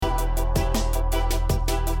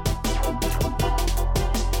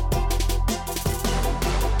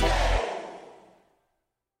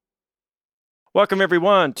Welcome,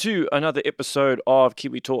 everyone, to another episode of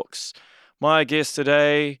Kiwi Talks. My guest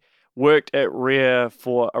today worked at Rare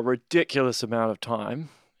for a ridiculous amount of time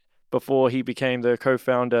before he became the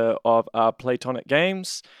co-founder of Playtonic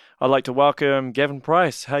Games. I'd like to welcome Gavin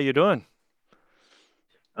Price. How you doing?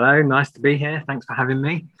 Hello, nice to be here. Thanks for having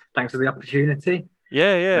me. Thanks for the opportunity.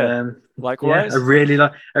 Yeah, yeah. Um, yeah, Likewise. a really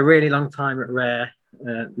long time at Rare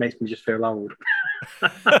makes me just feel old,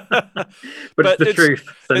 but it's But the it's truth,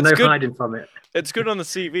 so it's no good. hiding from it. It's good on the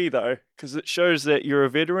CV though, because it shows that you're a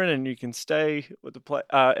veteran and you can stay with the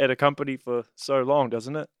at a company for so long,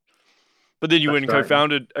 doesn't it? But then you went That's and right.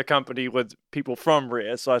 co-founded a company with people from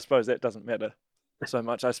Rare, so I suppose that doesn't matter so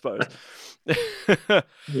much, I suppose. Yeah,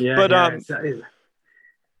 But yeah. It's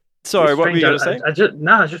sorry, what were strange. you gonna say? I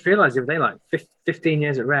just realised the other day, like 15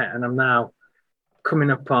 years at Rare, and I'm now coming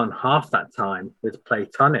up on half that time with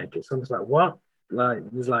Playtonic. It's almost like what? Like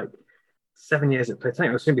there's like 7 years at Playtonic.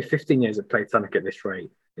 It was going to be 15 years at Playtonic at this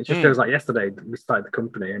rate. It just Mm. feels like yesterday we started the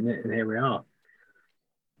company, and here we are.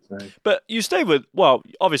 So But you stayed with, well,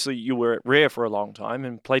 obviously you were at Rare for a long time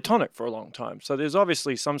and Playtonic for a long time, so there's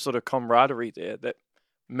obviously some sort of camaraderie there that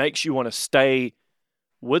makes you want to stay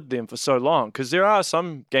with them for so long. Because there are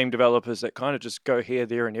some game developers that kind of just go here,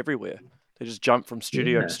 there, and everywhere. They just jump from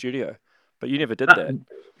studio to yeah, studio, but you never did that that.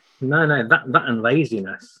 no, that and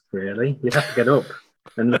laziness. Really, you'd have to get up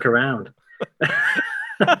and look around.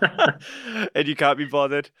 And you can't be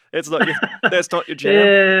bothered. It's not your. That's not your jam.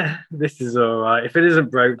 Yeah, this is all right. If it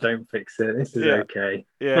isn't broke, don't fix it. This is Yeah, okay.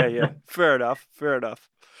 yeah, yeah. Fair enough. Fair enough.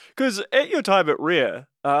 Because at your time at Rare,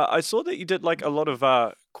 I saw that you did like a lot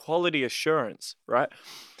of quality assurance, right?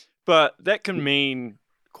 But that can mean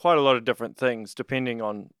quite a lot of different things depending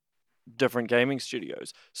on different gaming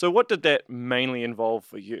studios. So, what did that mainly involve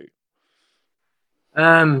for you?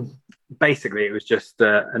 Um, Basically, it was just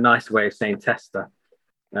a nice way of saying tester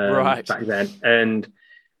Right. back then, and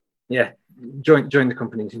yeah, joined the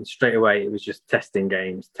company and straight away. It was just testing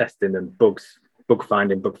games, testing them, bug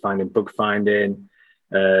finding, recording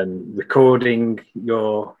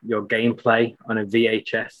your gameplay on a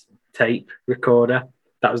VHS tape recorder.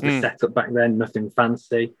 That was the Mm. setup back then. Nothing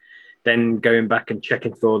fancy. Then going back and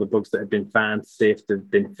checking for all the bugs that had been found to see if they've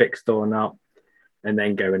been fixed or not, and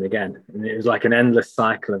then going again. And it was like an endless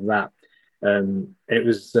cycle of that. It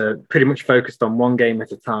was pretty much focused on one game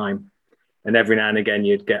at a time, and every now and again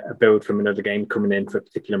you'd get a build from another game coming in for a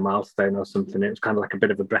particular milestone or something. It was kind of like a bit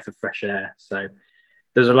of a breath of fresh air. So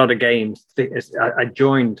there's a lot of games. I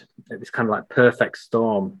joined this kind of like perfect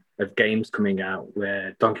storm of games coming out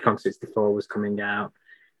where Donkey Kong 64 was coming out.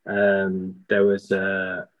 There was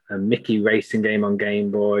a Mickey racing game on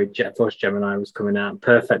Game Boy. Jet Force Gemini was coming out.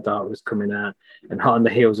 Perfect Dark was coming out. And hot on the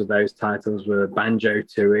heels of those titles were Banjo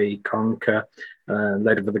Tooie, Conker, a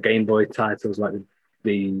load of other Game Boy titles like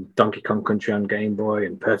the Donkey Kong Country on Game Boy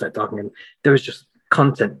and Perfect Dark. And there was just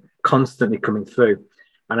content constantly coming through.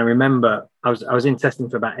 And I remember I was in testing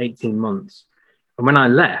for about 18 months. And when I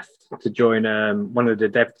left to join one of the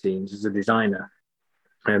dev teams as a designer,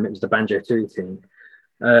 it was the Banjo Tooie team.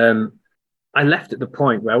 Um, I left at the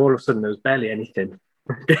point where all of a sudden there was barely anything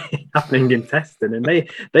happening in testing, and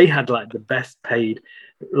they had like the best paid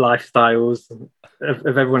lifestyles of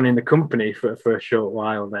everyone in the company for a short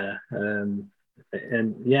while there. And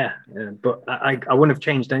yeah, but I wouldn't have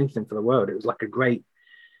changed anything for the world. It was like a great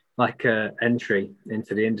entry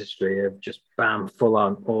into the industry of just bam, full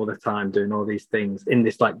on all the time, doing all these things in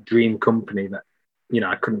this like dream company that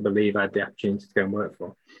I couldn't believe I had the opportunity to go and work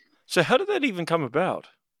for. So, how did that even come about?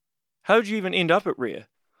 How did you even end up at Rare?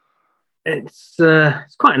 It's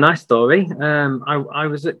quite a nice story. I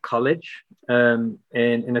was at college in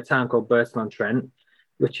a town called Burton on Trent,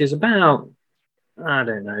 which is about, I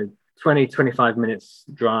don't know, 20-25 minutes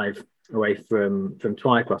drive away from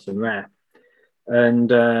Twycross and Rare.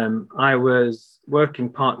 And I was working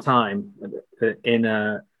part time in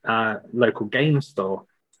a local game store,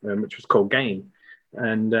 which was called Game.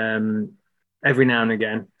 And every now and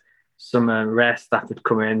again, some Rare staff would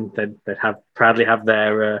come in. They'd proudly have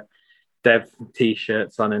their dev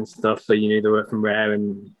t-shirts on and stuff, so you knew they were from Rare.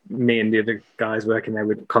 And me and the other guys working there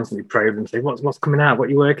would constantly probe and say, "What's coming out? What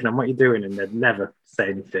are you working on? What are you doing?" And they'd never say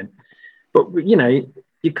anything. But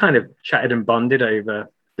you kind of chatted and bonded over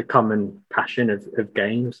the common passion of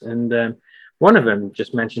games. And one of them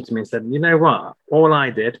just mentioned to me and said, "You know what? All I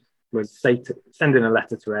did was send in a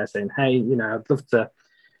letter to Rare saying, hey, I'd love to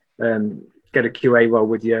get a QA role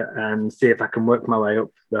with you and see if I can work my way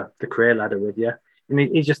up the career ladder with you." And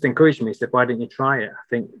he just encouraged me. He said, "Why don't you try it? I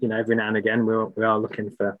think, every now and again we are looking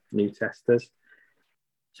for new testers."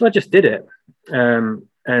 So I just did it.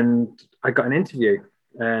 And I got an interview,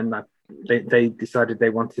 and I they decided they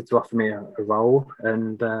wanted to offer me a role,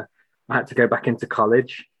 and I had to go back into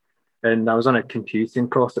college. And I was on a computing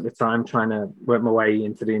course at the time, trying to work my way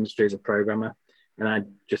into the industry as a programmer. And I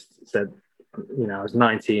just said, I was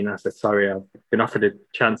 19. I said, sorry, I've been offered a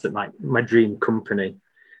chance at like my dream company,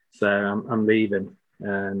 so I'm leaving.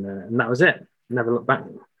 And that was it. Never looked back.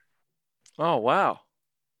 Oh wow,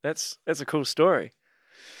 that's a cool story.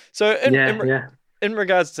 So Yeah, yeah. in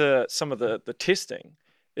regards to some of the testing,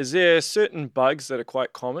 is there certain bugs that are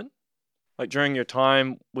quite common? Like during your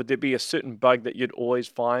time, would there be a certain bug that you'd always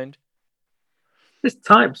find? There's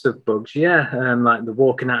types of bugs, yeah. Like the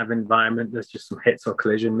walking out of environment, there's just some hits or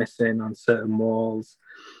collision missing on certain walls.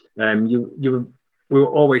 We were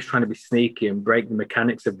always trying to be sneaky and break the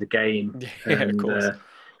mechanics of the game, Yeah, of course.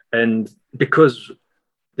 and because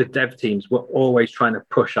the dev teams were always trying to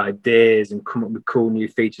push ideas and come up with cool new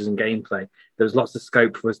features and gameplay, there was lots of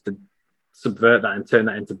scope for us to subvert that and turn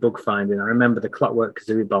that into bug finding. I remember the Clockwork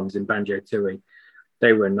Kazooie bombs in Banjo-Tooie.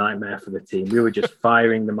 They were a nightmare for the team. We were just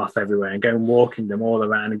firing them off everywhere and going walking them all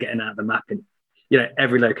around and getting out the map in,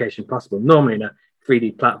 every location possible. Normally in a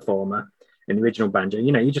 3D platformer, in the original Banjo,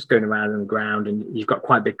 you're just going around on the ground and you've got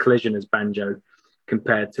quite a big collision as Banjo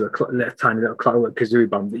compared to a tiny little Clockwork Kazooie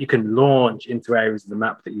bomb that you can launch into areas of the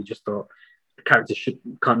map that you just thought the characters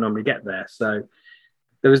can't normally get there. So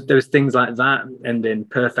there was things like that. And in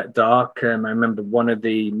Perfect Dark, I remember one of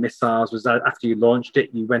the missiles was that after you launched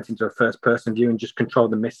it, you went into a first person view and just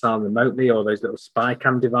controlled the missile remotely, or those little spy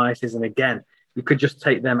cam devices. And again, you could just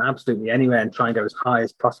take them absolutely anywhere and try and go as high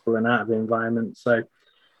as possible and out of the environment. So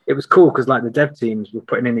it was cool because like the dev teams were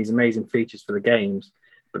putting in these amazing features for the games,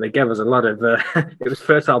 but they gave us a lot of, it was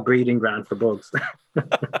fertile breeding ground for bugs.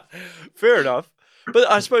 Fair enough. But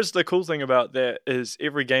I suppose the cool thing about that is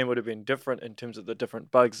every game would have been different in terms of the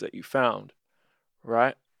different bugs that you found,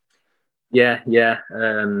 right? Yeah.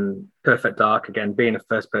 Perfect Dark, again, being a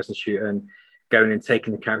first person shooter and going and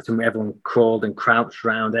taking the character, and everyone crawled and crouched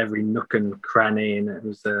around every nook and cranny. And it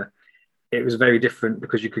was very different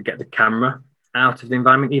because you could get the camera out of the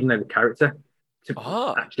environment, even though the character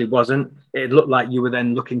actually wasn't. It looked like you were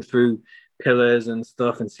then looking through pillars and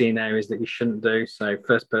stuff and seeing areas that you shouldn't do. So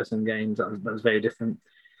first person games, that was very different.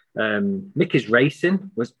 Mickey's Racing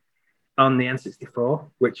was on the N64,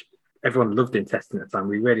 which everyone loved in testing at the time.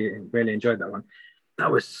 We really enjoyed that one. That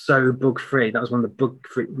was so bug free. That was one of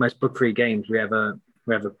the most bug free games we ever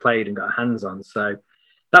played and got our hands on. So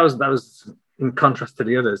that was in contrast to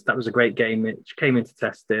the others. That was a great game which came into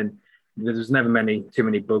testing. There was never too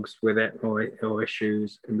many bugs with it or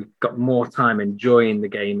issues, and we got more time enjoying the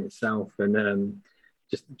game itself and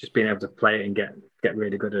just being able to play it and get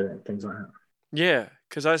really good at it and things like that. Yeah,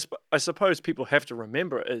 because I suppose people have to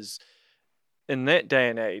remember is in that day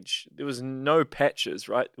and age, there was no patches,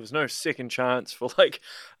 right? There was no second chance for like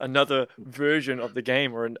another version of the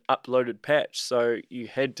game or an uploaded patch. So you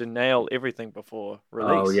had to nail everything before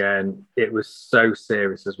release. Oh yeah, and it was so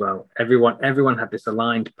serious as well. Everyone had this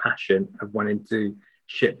aligned passion of wanting to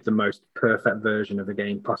ship the most perfect version of the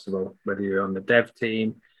game possible, whether you're on the dev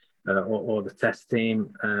team or the test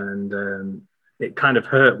team. And it kind of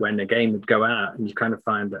hurt when a game would go out and you kind of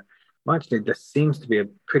find that, well, actually, there seems to be a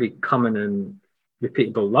pretty common and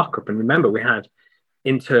repeatable lockup. And remember, we had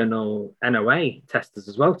internal NOA testers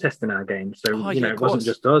as well testing our game. So, it wasn't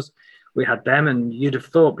just us. We had them, and you'd have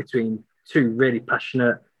thought between two really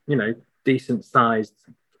passionate, decent sized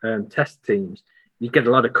test teams, you'd get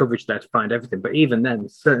a lot of coverage there to find everything. But even then,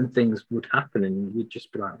 certain things would happen and you'd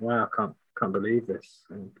just be like, wow, I can't believe this.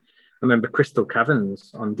 And I remember Crystal Caverns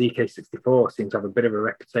on DK64 seemed to have a bit of a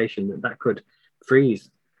reputation that could freeze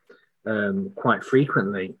quite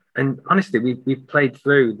frequently. And honestly, we played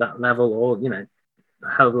through that level, or a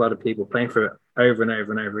hell of a lot of people playing through it over and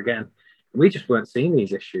over and over again. We just weren't seeing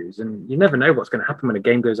these issues, and you never know what's going to happen when a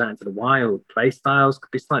game goes out into the wild. Play styles could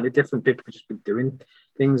be slightly different. People could just be doing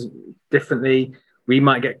things differently. We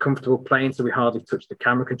might get comfortable playing, so we hardly touch the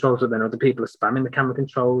camera controls, but then other people are spamming the camera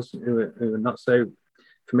controls who are not so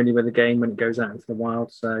familiar with the game when it goes out into the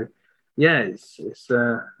wild. So yeah, it's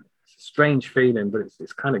a strange feeling, but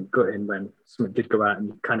it's kind of gutting when something did go out and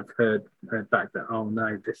you kind of heard back that, oh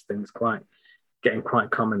no, this thing's getting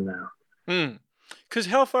quite common now. Because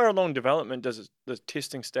how far along development does the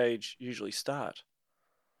testing stage usually start?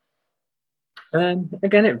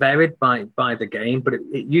 Again, it varied by the game, but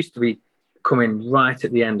it used to be coming right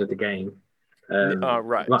at the end of the game.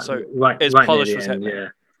 Right. So right, as right polish near was the end, happening.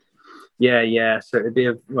 Yeah. So it'd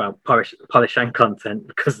be polish and content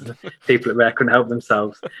because the people at Rare couldn't help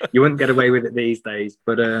themselves. You wouldn't get away with it these days,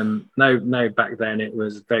 but no, back then it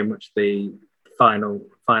was very much the final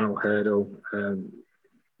hurdle.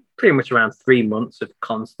 pretty much around 3 months of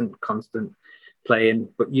constant playing.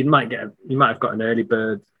 But you might have got an early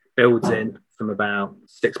bird builds in from about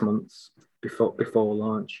 6 months before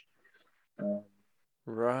launch.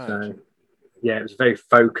 Right. So yeah, it was a very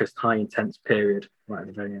focused, high intense period right at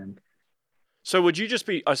the very end. So would you just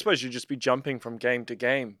be? I suppose you'd just be jumping from game to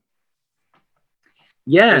game.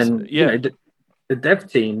 Yeah, and Yeah. the dev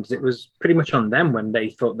teams, it was pretty much on them when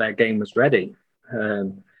they thought their game was ready.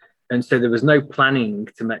 And so there was no planning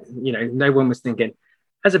to make, no one was thinking,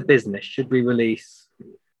 as a business, should we release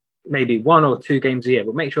maybe 1 or 2 games a year,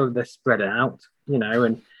 but make sure they're spread out,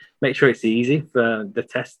 and make sure it's easy for the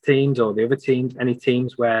test teams or the other teams, any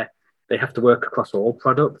teams where they have to work across all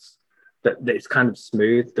products, that it's kind of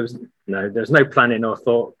smooth. There's no planning or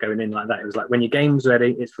thought going in like that. It was like, when your game's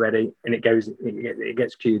ready, it's ready, and it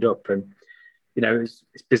gets queued up. And it's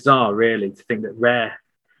bizarre, really, to think that Rare,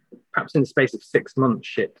 perhaps in the space of 6 months,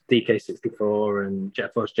 shipped DK64 and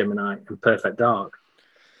Jet Force Gemini and Perfect Dark,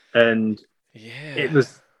 and Yeah. it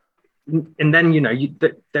was. And then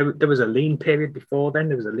there was a lean period before then.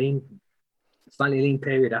 There was a slightly lean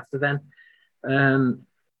period after then.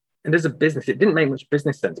 And as a business, it didn't make much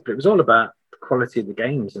business sense, but it was all about the quality of the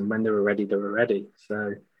games, and when they were ready, they were ready.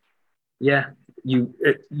 So yeah,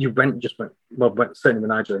 went certainly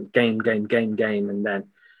when I joined, game, and then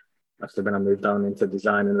after, when I moved on into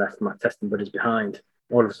design and left my testing buddies behind,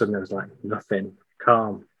 all of a sudden it was like nothing,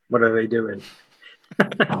 calm. What are they doing?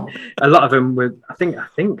 A lot of them were, I think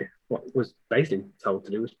what was basically told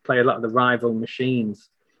to do was play a lot of the rival machines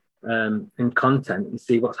in content and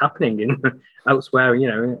see what's happening in elsewhere,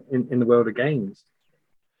 in the world of games.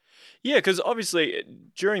 Yeah, because obviously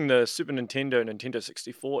during the Super Nintendo, Nintendo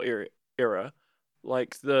 64 era,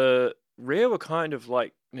 like the Rare were kind of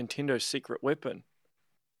like Nintendo's secret weapon.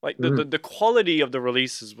 Like the quality of the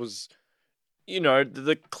releases was,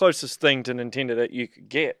 the closest thing to Nintendo that you could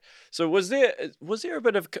get. So was there a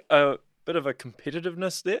bit of a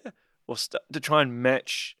competitiveness there, or to try and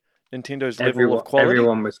match Nintendo's level of quality?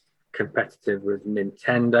 Everyone was competitive with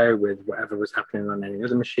Nintendo, with whatever was happening on any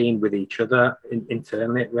other machine, with each other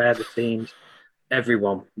internally at Rare, the teams.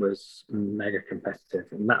 Everyone was mega competitive,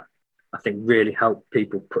 and that, I think, really helped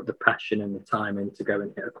people put the passion and the time in to go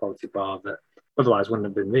and hit a quality bar that otherwise wouldn't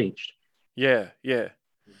have been reached. Yeah.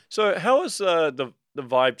 So how has the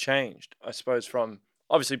vibe changed, I suppose, from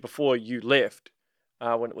obviously before you left,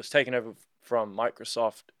 when it was taken over from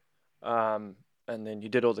Microsoft, and then you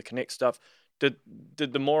did all the Kinect stuff? Did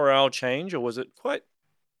the morale change, or was it quite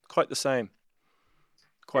the same?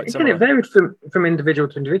 Quite similar. It varied from individual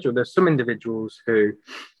to individual. There's some individuals who,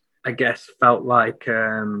 I guess, felt like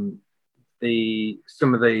some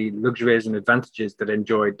of the luxuries and advantages that I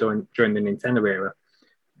enjoyed during the Nintendo era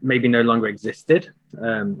maybe no longer existed.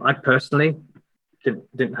 I personally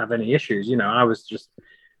didn't have any issues. I was just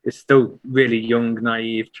this still really young,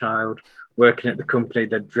 naive child working at the company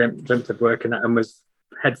that dreamt of working at, and was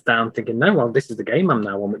heads down thinking, no, well, this is the game I'm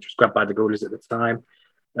now on, which was grabbed by the goalies at the time.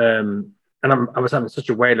 And I was having such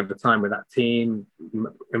a whale of a time with that team,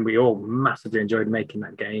 and we all massively enjoyed making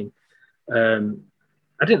that game.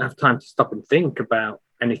 I didn't have time to stop and think about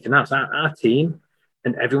anything else. Our team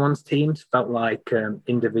and everyone's teams felt like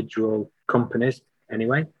individual companies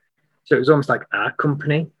anyway. So it was almost like our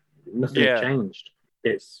company. Nothing had changed.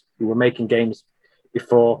 We were making games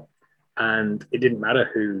before, and it didn't matter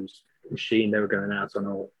whose machine they were going out on,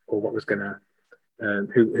 or what was going to,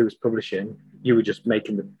 who was publishing. You were just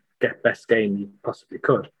making the best game you possibly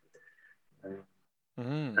could.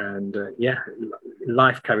 And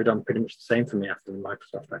life carried on pretty much the same for me after the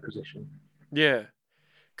Microsoft acquisition. Yeah.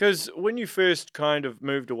 Because when you first kind of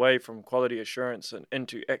moved away from quality assurance and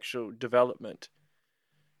into actual development,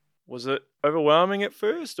 was it overwhelming at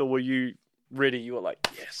first, or were you ready? You were like,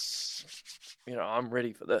 yes, I'm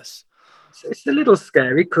ready for this. It's a little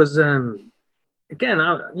scary because, again,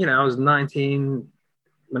 I was 19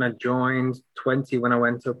 when I joined, 20 when I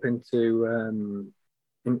went up into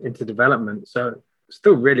development. So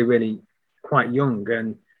still really, really quite young,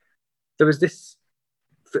 and there was this,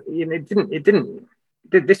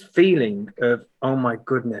 this feeling of, oh my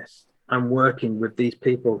goodness, I'm working with these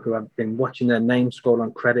people who I've been watching their names scroll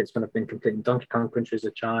on credits when I've been completing Donkey Kong Country as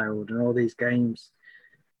a child and all these games.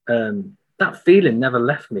 That feeling never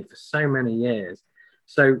left me for so many years.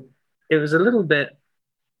 So it was a little bit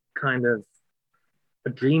kind of a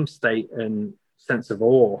dream state and sense of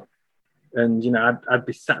awe. And, I'd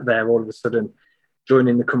be sat there all of a sudden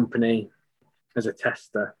joining the company as a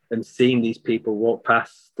tester and seeing these people walk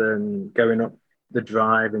past and going up the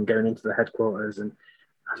drive and going into the headquarters, and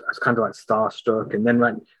I was kind of like starstruck. And then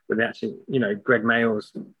when they actually, Greg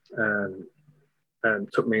Mayles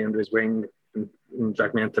took me under his wing and and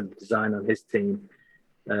dragged me onto the design on his team.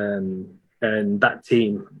 And that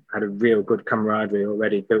team had a real good camaraderie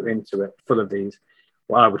already built into it, full of these,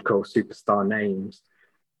 what I would call superstar names.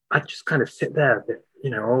 I'd just kind of sit there a bit,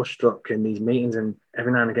 awestruck in these meetings, and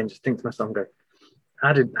every now and again just think to myself, go,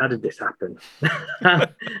 how did this happen?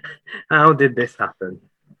 how did this happen?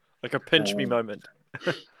 Like a pinch me moment.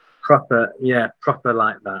 Proper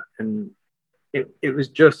like that. And it was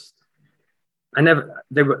just,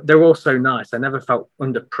 they were all so nice. I never felt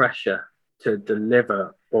under pressure to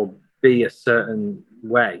deliver or be a certain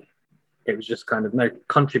way. It was just kind of, no,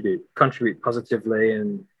 contribute positively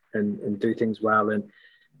and do things well. And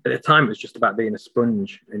at the time, it was just about being a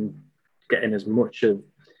sponge and getting as much of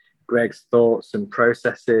Greg's thoughts and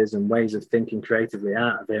processes and ways of thinking creatively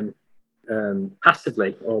out of him,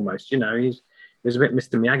 passively almost. He was a bit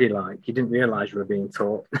Mr. Miyagi-like. He didn't realize you were being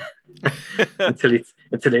taught until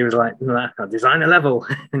he was like, nah, I'll design a level.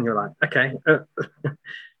 And you're like, okay.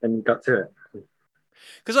 And got to it.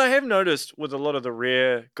 Because I have noticed with a lot of the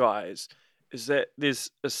Rare guys is that there's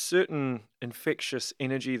a certain infectious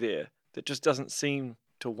energy there that just doesn't seem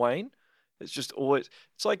to wane. It's just always,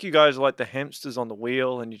 it's like you guys are like the hamsters on the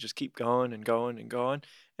wheel and you just keep going and going and going.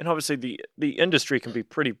 And obviously the industry can be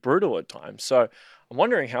pretty brutal at times. So I'm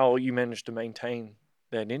wondering how you managed to maintain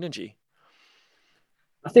that energy.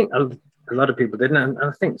 I think a lot of people didn't, and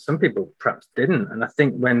I think some people perhaps didn't. And I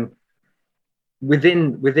think when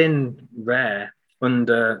within Rare,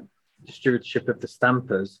 under the stewardship of the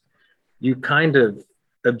Stampers, you kind of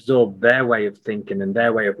absorb their way of thinking and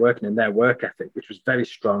their way of working and their work ethic, which was very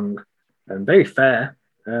strong and very fair.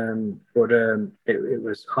 But it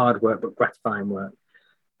was hard work, but gratifying work.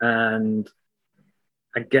 And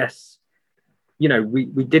I guess, we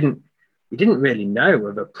didn't really know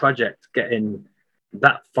of a project getting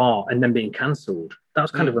that far and then being cancelled. That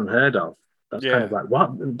was kind of unheard of. That's kind of like,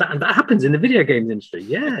 what? That happens in the video games industry.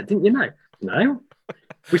 Yeah, didn't you know? No.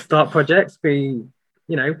 We start projects,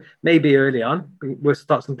 maybe early on, we'll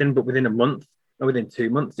start something, but within a month or within 2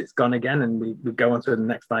 months, it's gone again, and we go on to the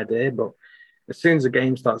next idea. But as soon as the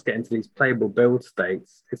game starts getting to these playable build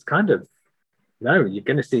states, it's kind of, no, you're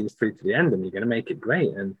going to see this through to the end and you're going to make it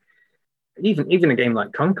great. And even a game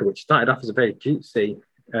like Conquer, which started off as a very cutesy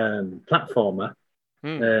platformer,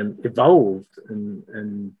 evolved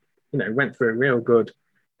and went through a real good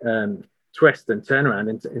twist and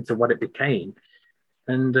turnaround into what it became.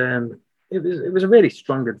 And it was a really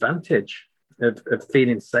strong advantage of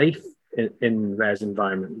feeling safe in Rare's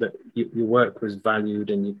environment, that your work was valued,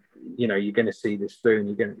 and you're going to see this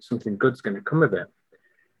through, and something good's going to come of it.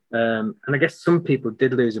 And I guess some people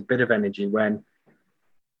did lose a bit of energy when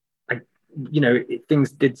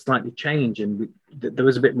things did slightly change, and there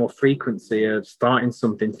was a bit more frequency of starting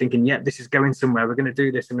something, thinking, yeah, this is going somewhere, we're going to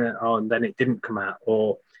do this, and then it didn't come out,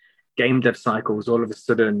 or game dev cycles all of a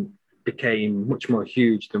sudden became much more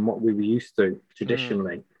huge than what we were used to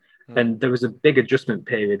traditionally. And there was a big adjustment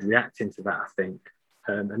period reacting to that, I think,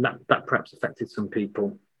 and that perhaps affected some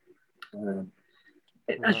people,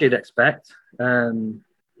 as you'd expect.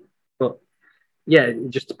 But yeah, it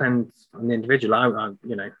just depends on the individual. I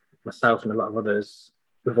myself and a lot of others,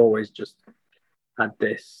 we've always just had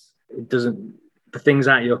this. The things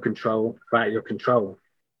out of your control are out of your control.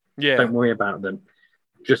 Yeah. Don't worry about them.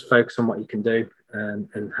 Just focus on what you can do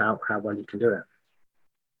and how well you can do it.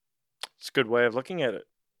 It's a good way of looking at it.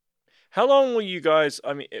 How long were you guys,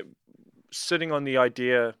 sitting on the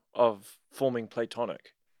idea of forming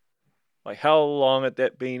Playtonic? Like, how long had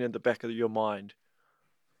that been in the back of your mind?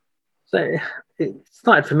 So it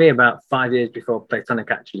started for me about 5 years before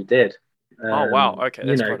Playtonic actually did. Oh, wow. Okay,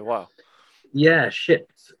 that's quite a while. Yeah,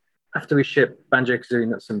 after we shipped Banjo-Kazooie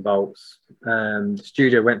Nuts and Bolts, the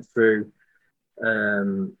studio went through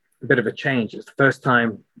a bit of a change. It's the first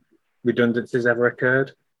time redundancies ever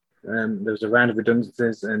occurred. There was a round of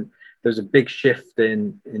redundancies, and there was a big shift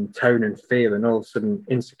in tone and feel, and all of a sudden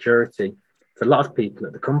insecurity for a lot of people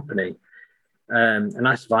at the company. And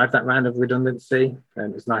I survived that round of redundancy,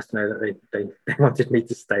 and it was nice to know that they wanted me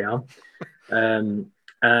to stay on.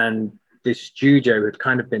 And this studio had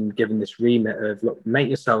kind of been given this remit of, look, make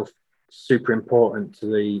yourself super important to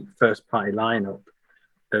the first party lineup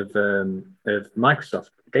of Microsoft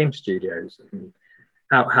game studios. And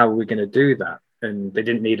how are we going to do that? And they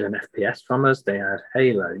didn't need an FPS from us. They had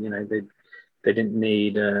Halo. They didn't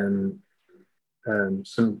need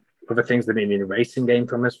some other things. They didn't need a racing game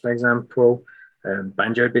from us, for example.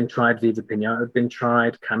 Banjo had been tried, Viva Pinata had been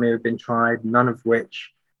tried, Cameo had been tried, none of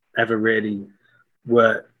which ever really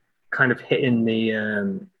were kind of hitting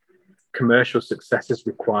the commercial successes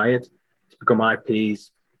required to become IPs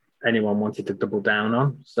anyone wanted to double down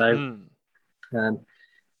on. So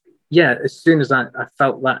yeah, as soon as I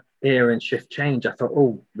felt that era and shift change, I thought,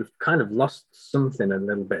 oh, we've kind of lost something a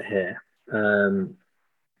little bit here.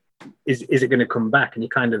 Is it going to come back? And you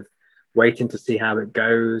kind of waiting to see how it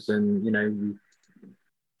goes, and we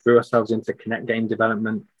threw ourselves into Connect game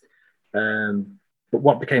development. But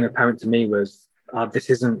what became apparent to me was, this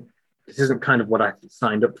isn't kind of what I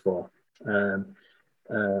signed up for. A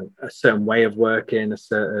certain way of working, a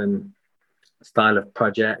certain style of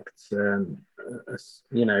project. It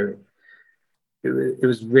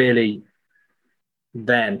was really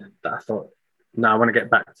then that I thought, no, I want to get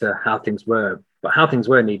back to how things were. But how things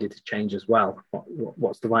were needed to change as well.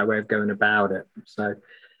 What's the right way of going about it? So I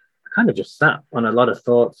kind of just sat on a lot of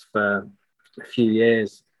thoughts for a few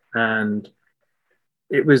years, and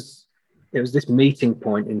it was this meeting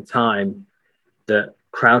point in time that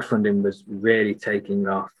crowdfunding was really taking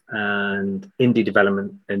off, and indie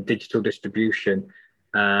development and digital distribution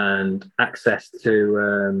and access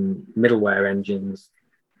to middleware engines.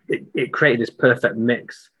 It created this perfect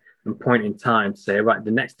mix and point in time to say, right, the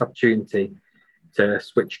next opportunity to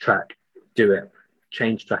switch track, do it,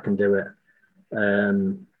 change track and do it.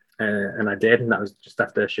 And I did, and that was just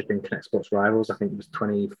after shipping Connect Sports Rivals. I think it was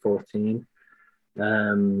 2014.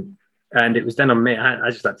 And it was then on me. I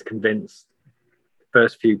just had to convince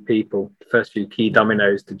first few people, first few key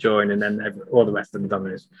dominoes to join, and then all the rest of the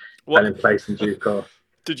dominoes fell in place in due course.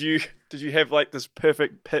 Did you have like this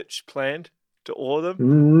perfect pitch planned to all of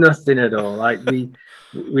them? Nothing at all. Like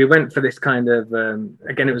we went for this kind of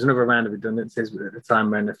again, it was another round of redundancies at the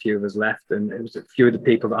time when a few of us left, and it was a few of the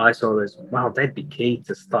people that I saw as, wow, they'd be key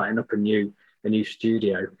to starting up a new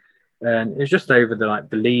studio. And it was just over the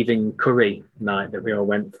leaving curry night that we all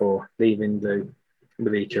went for, leaving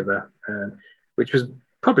with each other, which was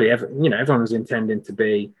probably everyone was intending to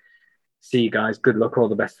be, see you guys, good luck, all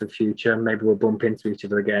the best for the future. Maybe we'll bump into each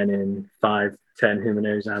other again in 5, 10, who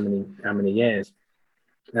knows how many years.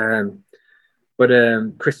 But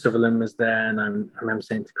Chris Sutherland was there, and I remember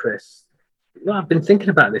saying to Chris, well, I've been thinking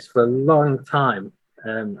about this for a long time.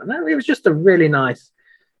 And it was just a really nice,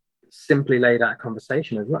 simply laid out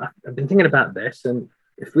conversation of, well, I've been thinking about this, and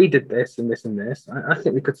if we did this and this and this, I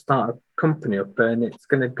think we could start a company up, and it's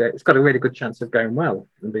got a really good chance of going well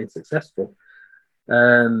and being successful.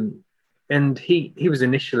 And he was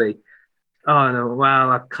initially, oh no,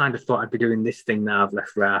 well, I kind of thought I'd be doing this thing now I've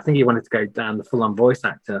left Rare. I think he wanted to go down the full-on voice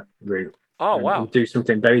actor route. Oh wow, and do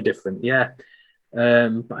something very different. Yeah.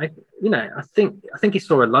 But I think he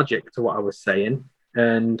saw a logic to what I was saying,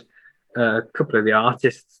 and a couple of the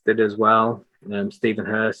artists did as well. Stephen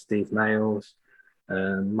Hurst, Steve Mayles,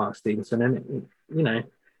 Mark Stevenson, and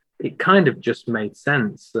it kind of just made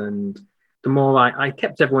sense. And the more I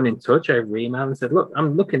kept everyone in touch over email and said, look,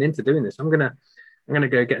 I'm looking into doing this. I'm gonna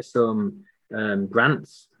go get some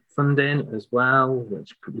grants funding as well,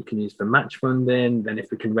 which we can use for match funding. Then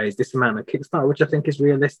if we can raise this amount of Kickstarter, which I think is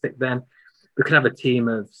realistic, then we could have a team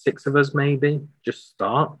of 6 of us, maybe just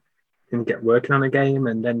start and get working on a game,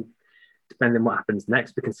 and then depending on what happens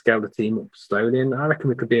next, we can scale the team up slowly. And I reckon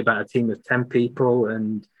we could be about a team of 10 people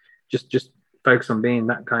and just focus on being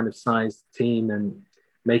that kind of size team and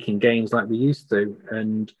making games like we used to.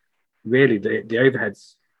 And really the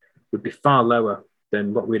overheads would be far lower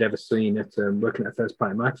than what we'd ever seen at working at a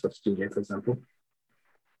first-party Microsoft studio, for example.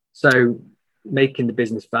 So making the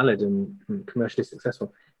business valid and commercially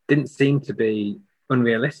successful didn't seem to be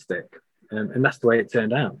unrealistic, and that's the way it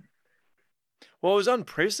turned out. Well, it was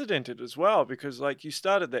unprecedented as well, because like you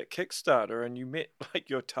started that Kickstarter and you met like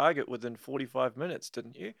your target within 45 minutes,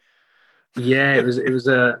 didn't you? Yeah, it was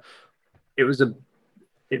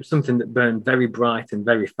something that burned very bright and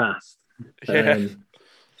very fast. Yeah.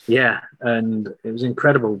 Yeah, and it was an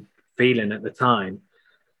incredible feeling at the time.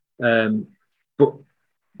 But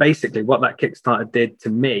basically, what that Kickstarter did to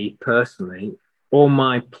me personally, all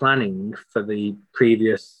my planning for the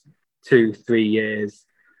previous 2-3 years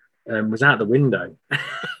was out the window.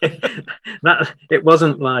 That it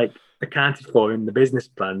wasn't like accounted for in the business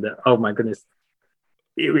plan. That, oh my goodness,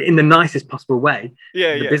 in the nicest possible way.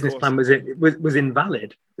 The business plan was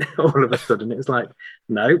invalid. All of a sudden, it was like,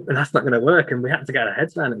 no, that's not going to work, and we had to get our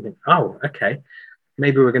heads around it and think, oh, okay,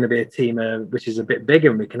 maybe we're going to be a team which is a bit bigger,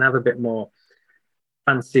 and we can have a bit more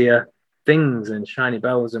fancier things and shiny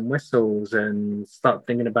bells and whistles, and start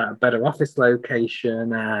thinking about a better office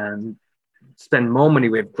location and spend more money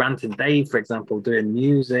with Grant and Dave, for example, doing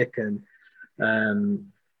music. And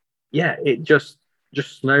it just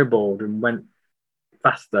snowballed and went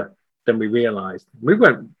faster than we realized. We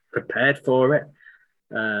weren't prepared for it.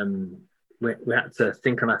 We had to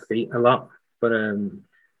think on our feet a lot, but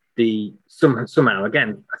somehow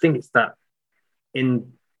again, I think it's that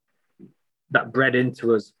in that bred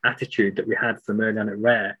into us attitude that we had from early on at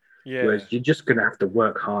Rare Yeah. was you're just going to have to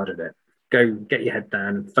work hard at it. Go get your head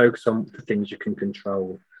down and focus on the things you can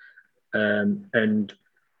control. And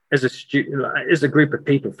as a group of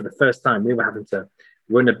people, for the first time, we were having to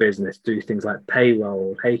run a business, do things like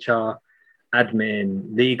payroll, HR,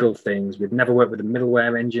 admin, legal things. We'd never worked with a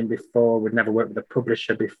middleware engine before. We'd never worked with a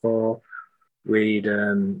publisher before. We'd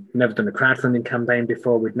never done a crowdfunding campaign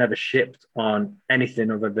before. We'd never shipped on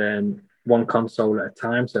anything other than one console at a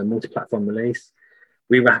time, so a multi-platform release.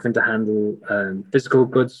 We were having to handle physical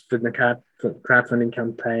goods for the crowdfunding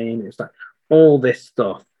campaign. It was like all this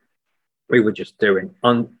stuff we were just doing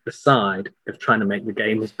on the side of trying to make the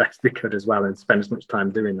game as best we could as well and spend as much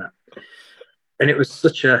time doing that. And it was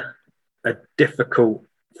such a difficult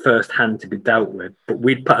first hand to be dealt with, but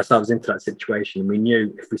we'd put ourselves into that situation and we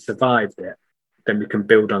knew if we survived it, then we can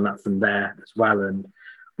build on that from there as well. And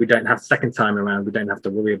we don't have second time around, we don't have to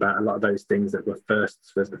worry about a lot of those things that were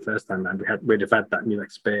firsts for the first time around. We'd have had that new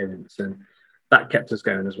experience and that kept us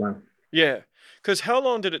going as well. Yeah. Because how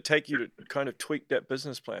long did it take you to kind of tweak that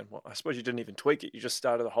business plan? Well, I suppose you didn't even tweak it. You just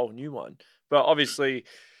started a whole new one. But obviously,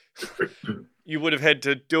 you would have had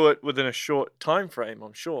to do it within a short time frame,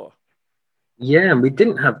 I'm sure. Yeah, and we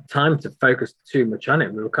didn't have time to focus too much on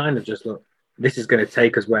it. We were kind of just, look, this is going to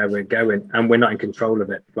take us where we're going, and we're not in control of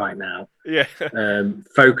it right now. Yeah.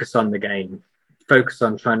 Focus on the game. Focus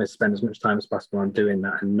on trying to spend as much time as possible on doing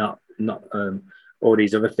that, and not all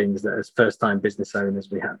these other things that as first-time business owners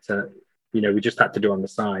we had to, we just had to do on the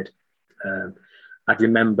side. I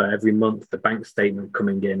remember every month the bank statement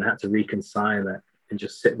coming in, I had to reconcile it and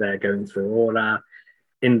just sit there going through all our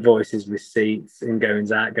invoices, receipts,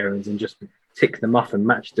 ingoings, outgoings, and just tick them off and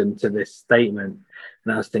match them to this statement.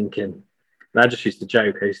 And I was thinking, and I just used to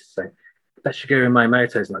joke, I used to say, that Shigeru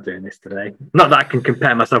Miyamoto's not doing this today. Not that I can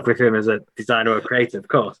compare myself with him as a designer or a creator, of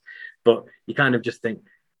course, but you kind of just think,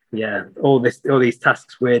 yeah, all these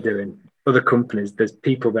tasks we're doing, other companies, there's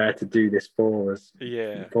people there to do this for us,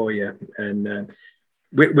 for you. And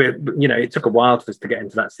it took a while for us to get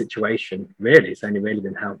into that situation. Really, it's only really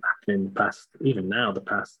been happening in the past, even now, the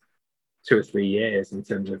past 2 or 3 years, in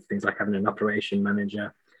terms of things like having an operation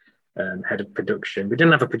manager, head of production. We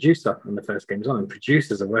didn't have a producer on the first game as well, and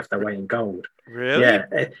producers are worth their weight in gold. Really?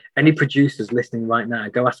 Yeah. Any producers listening right now,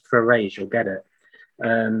 go ask for a raise, you'll get it.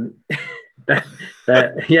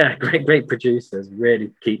 Yeah, great producers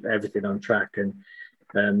really keep everything on track. And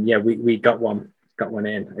we got one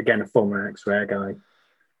in. Again, a former ex-Rare guy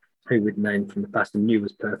who we'd known from the past and knew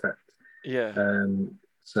was perfect. Yeah.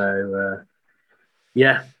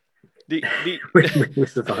 Yeah. The we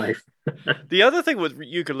survived. The other thing with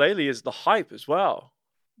Yooka-Laylee is the hype as well,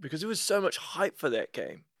 because there was so much hype for that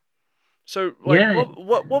game. So,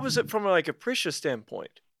 what was it from like a pressure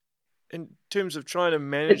standpoint, in terms of trying to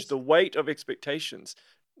manage the weight of expectations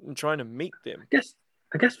and trying to meet them?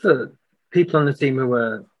 I guess for people on the team who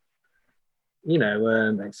were,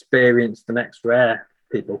 experienced and ex-Rare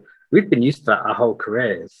people, we've been used to that our whole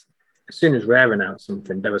careers. As soon as Rare announced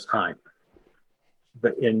something, there was hype.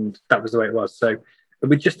 And that was the way it was. So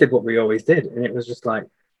we just did what we always did, and it was just like,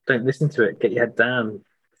 don't listen to it, get your head down,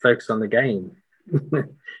 focus on the game.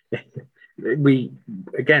 we'd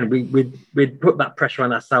put that pressure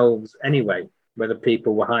on ourselves anyway, whether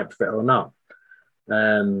people were hyped for it or not.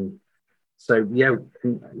 I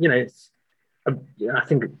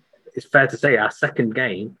think it's fair to say our second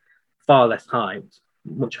game, far less hyped,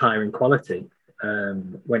 much higher in quality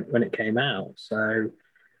when it came out. So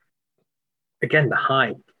again, the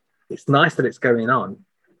hype, it's nice that it's going on,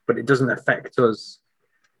 but it doesn't affect us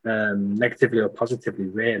negatively or positively,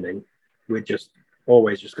 really. We're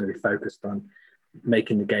always just going to be focused on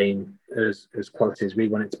making the game as quality as we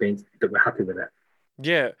want it to be, that we're happy with it.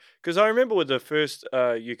 Yeah, because I remember with the first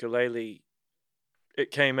Yooka-Laylee,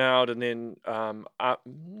 it came out, and then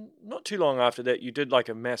not too long after that, you did like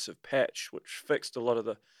a massive patch, which fixed a lot of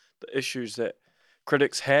the issues that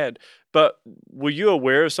critics had. But were you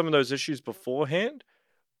aware of some of those issues beforehand,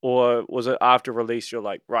 or was it after release you're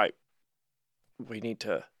like, right, we need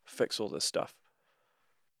to fix all this stuff?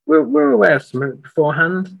 We're aware of some of it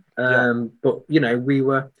beforehand, but we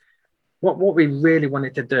were what we really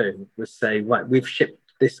wanted to do was say, right, we've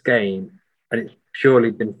shipped this game and it's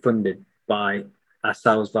purely been funded by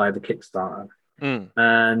ourselves via the Kickstarter.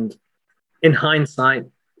 And in hindsight,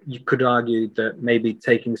 you could argue that maybe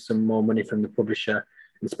taking some more money from the publisher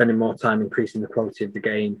and spending more time increasing the quality of the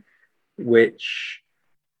game, which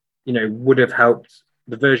would have helped.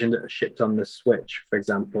 The version that shipped on the Switch, for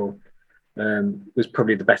example, was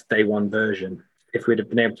probably the best day one version. If we'd have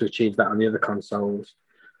been able to achieve that on the other consoles,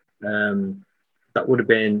 that would have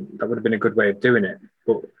been a good way of doing it.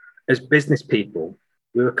 But as business people,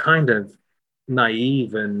 we were kind of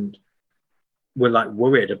naive and were like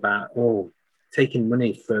worried about, taking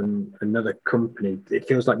money from another company. It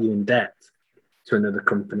feels like you're in debt to another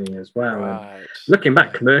company as well. And Right. looking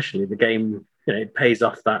back Yeah. commercially, the game, it pays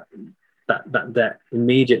off that debt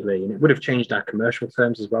immediately, and it would have changed our commercial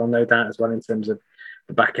terms as well, no doubt, as well, in terms of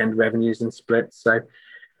the back end revenues and splits. So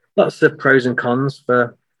lots of pros and cons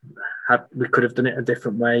for we could have done it a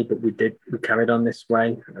different way, but we carried on this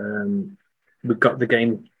way. We got the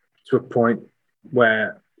game to a point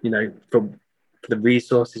where, for the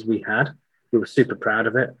resources we had, we were super proud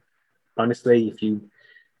of it. Honestly, if you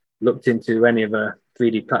looked into any of a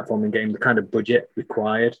 3D platforming game, the kind of budget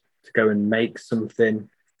required to go and make something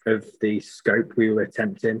of the scope we were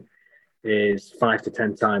attempting is 5 to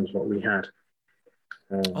 10 times what we had.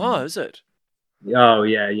 Is it? Oh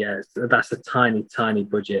yeah. So that's a tiny, tiny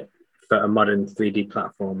budget for a modern 3D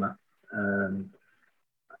platformer.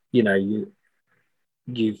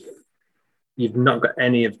 You've not got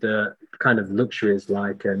any of the kind of luxuries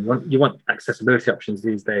like, you want accessibility options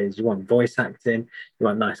these days. You want voice acting, you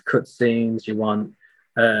want nice cutscenes, you want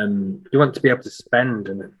to be able to spend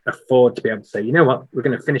and afford to be able to say, you know what, we're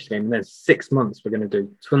going to finish the game, and then 6 months we're going to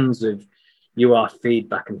do tons of UR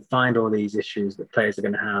feedback and find all these issues that players are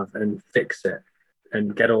going to have and fix it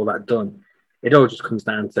and get all that done. It all just comes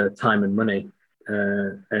down to time and money.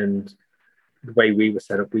 And the way we were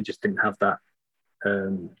set up, we just didn't have that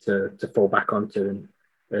to fall back onto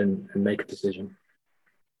and make a decision.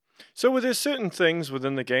 So were there certain things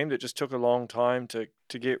within the game that just took a long time to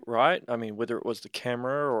get right? I mean, whether it was the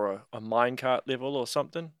camera or a minecart level or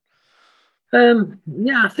something?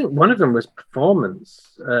 Yeah, I think one of them was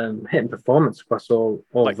performance, hitting performance across all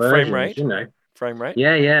Like frame versions, rate? Frame rate?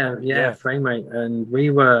 Yeah, frame rate. And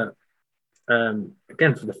we were,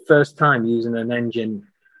 again, for the first time using an engine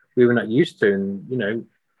we were not used to. And,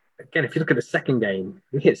 again, if you look at the second game,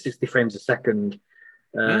 we hit 60 frames a second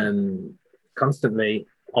constantly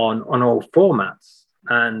on all formats.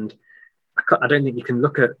 And I don't think you can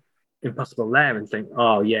look at Impossible Lair and think,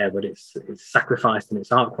 oh yeah, but it's sacrificed in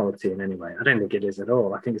its art quality in any way. I don't think it is at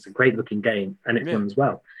all. I think it's a great looking game and it runs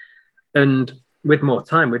well. And with more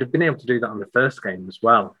time, we'd have been able to do that on the first game as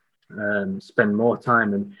well. Spend more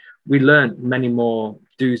time, and we learned many more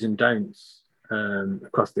do's and don'ts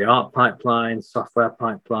across the art pipeline, software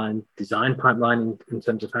pipeline, design pipeline in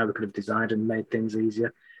terms of how we could have designed and made things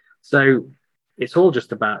easier. So it's all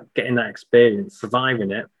just about getting that experience, surviving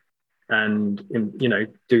it, and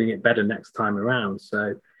doing it better next time around.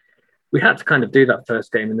 So we had to kind of do that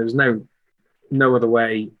first game, and there was no other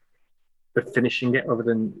way of finishing it other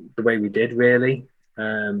than the way we did, really.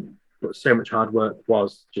 But so much hard work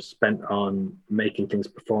was just spent on making things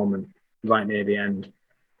performant right near the end.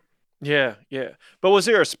 Yeah. But was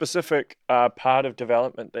there a specific part of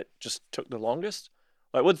development that just took the longest?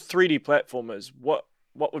 Like with 3D platformers, what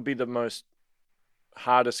would be the most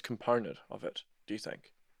hardest component of it, do you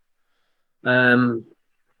think? I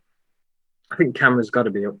think camera's got to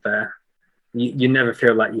be up there. You never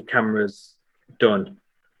feel like your camera's done.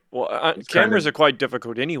 Well, cameras are quite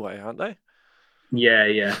difficult anyway, aren't they?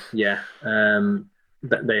 Yeah.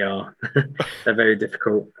 That they are. They're very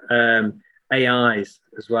difficult. AIs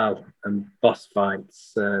as well, and boss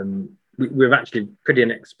fights. We're actually pretty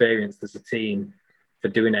inexperienced as a team for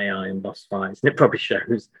doing AI and boss fights, and it probably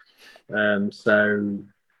shows. So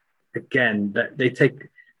again,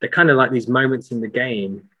 they're kind of like these moments in the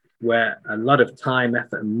game where a lot of time,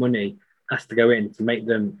 effort, and money has to go in to make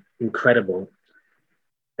them incredible.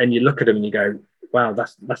 And you look at them and you go, wow,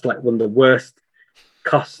 that's like one of the worst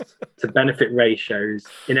cost to benefit ratios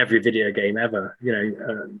in every video game ever.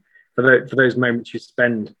 For those moments you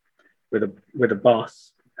spend with a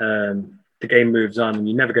boss, the game moves on and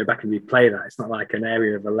you never go back and replay that. It's not like an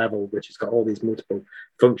area of a level which has got all these multiple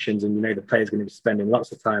functions and the player's going to be spending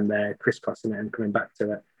lots of time there crisscrossing it and coming back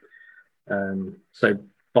to it. So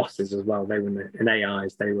bosses as well, they were in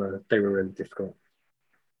AIs, they were really difficult.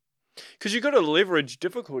 Because you've got to leverage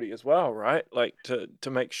difficulty as well, right? Like to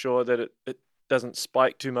make sure that it doesn't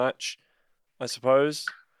spike too much, I suppose.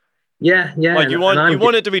 Yeah. Like you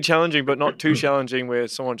want it to be challenging, but not too challenging where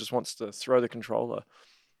someone just wants to throw the controller.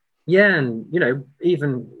 Yeah, and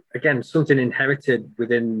even again, something inherited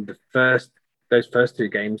within those first two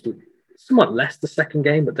games, somewhat less the second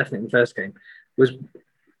game, but definitely the first game, was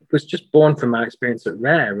just born from our experience at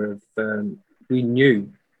Rare of we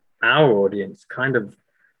knew our audience kind of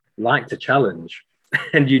liked a challenge,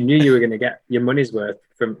 and you knew you were going to get your money's worth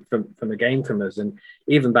from a game from us. And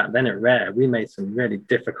even back then at Rare, we made some really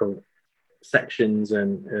difficult sections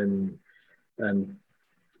and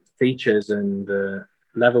features and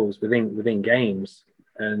levels within games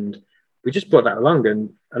And we just brought that along.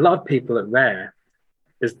 And a lot of people at Rare,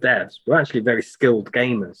 as devs, were actually very skilled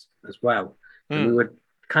gamers as well. And we Mm. were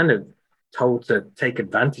kind of told to take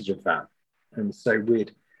advantage of that. And so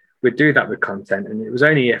we'd do that with content. And it was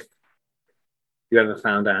only if you ever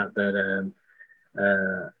found out that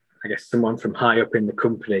I guess someone from high up in the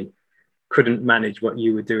company couldn't manage what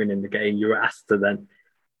you were doing in the game, you were asked to then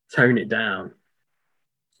tone it down.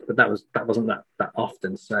 But that wasn't that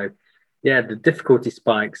often. So yeah, the difficulty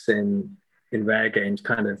spikes in rare games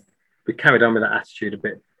kind of, we carried on with that attitude a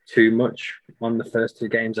bit too much on the first two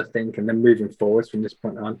games, I think, and then moving forwards from this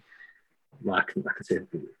point on, well, I can see a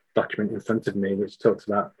document in front of me which talks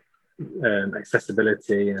about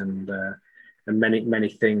accessibility and many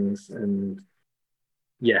things. And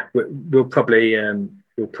yeah, we'll probably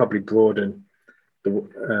broaden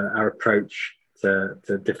our approach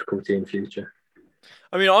to difficulty in future.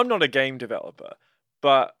 I mean, I'm not a game developer,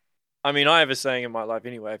 but I mean, I have a saying in my life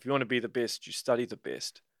anyway: if you want to be the best, you study the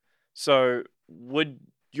best. So, would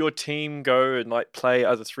your team go and like play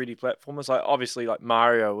other 3D platformers? Like, obviously, like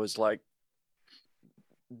Mario was like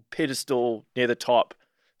pedestal near the top.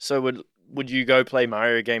 So, would you go play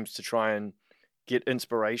Mario games to try and get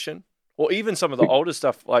inspiration? Or even some of the older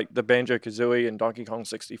stuff like the Banjo Kazooie and Donkey Kong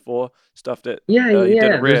 64 stuff that you did Yeah,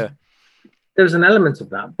 at Rare. there's an element of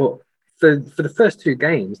that, but for the first two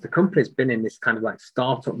games, the company's been in this kind of like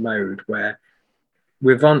startup mode where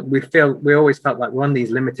we always felt like we're on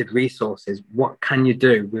these limited resources. What can you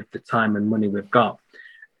do with the time and money we've got?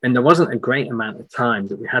 And there wasn't a great amount of time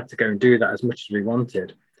that we had to go and do that as much as we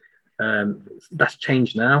wanted. That's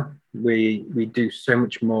changed now. We do so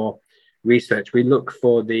much more research. We look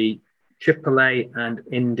for the AAA and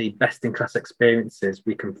indie best in class experiences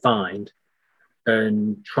we can find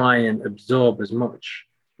and try and absorb as much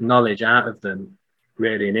knowledge out of them,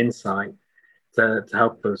 really, and insight to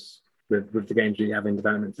help us with the games we have in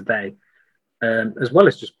development today, as well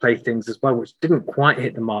as just play things as well, which didn't quite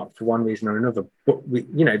hit the mark for one reason or another. But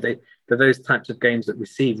they're those types of games that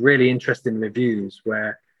receive really interesting reviews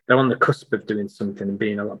where they're on the cusp of doing something and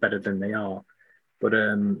being a lot better than they are. But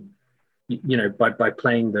by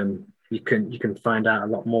playing them, you can find out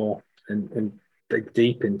a lot more and dig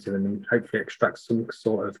deep into them and hopefully extract some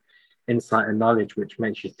sort of insight and knowledge which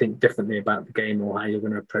makes you think differently about the game or how you're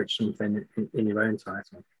going to approach something in your own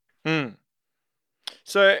title. Hmm.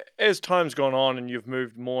 So as time's gone on and you've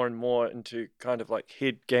moved more and more into kind of like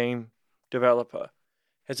head game developer,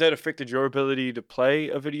 has that affected your ability to play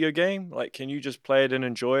a video game? Like, can you just play it and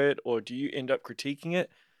enjoy it, or do you end up critiquing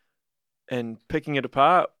it and picking it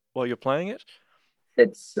apart while you're playing it?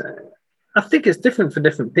 It's I think it's different for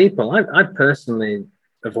different people. I personally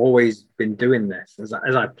have always been doing this as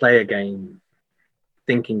I play a game,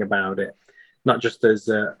 thinking about it, not just as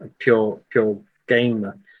a pure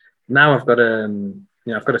gamer. Now I've got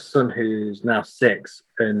a son who's now 6,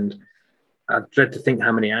 and I dread to think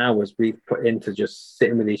how many hours we've put into just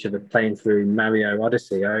sitting with each other, playing through Mario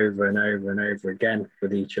Odyssey over and over and over again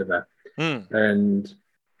with each other. And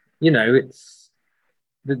it's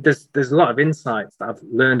there's a lot of insights that I've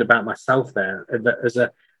learned about myself there.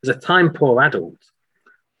 That as a time poor adult,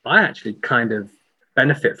 I actually kind of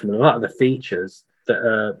benefit from a lot of the features that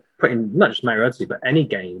are put in not just Mario Odyssey, but any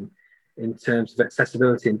game in terms of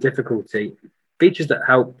accessibility and difficulty, features that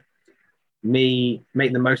help me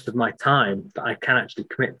make the most of my time that I can actually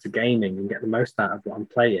commit to gaming and get the most out of what I'm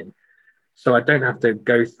playing. So I don't have to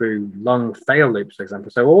go through long fail loops, for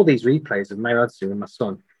example. So all these replays of Mario Odyssey with my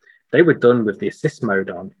son, they were done with the assist mode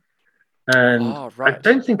on. And Right. I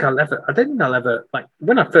don't think I'll ever, like,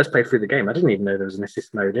 when I first played through the game, I didn't even know there was an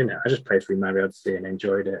assist mode in it. I just played through Mario Odyssey and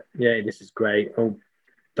enjoyed it. Yeah, this is great. Oh,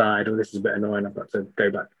 died. Oh, this is a bit annoying. I've got to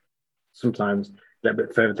go back sometimes a little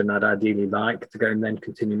bit further than I'd ideally like to go and then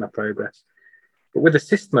continue my progress. But with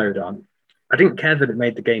assist mode on, I didn't care that it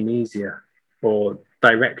made the game easier or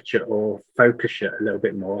direct you or focus you a little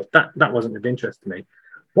bit more. That wasn't of interest to me.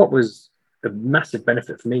 What was a massive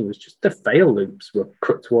benefit for me was just the fail loops were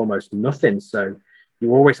cut to almost nothing. So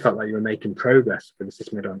you always felt like you were making progress with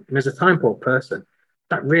assist mode on. And as a time poor person,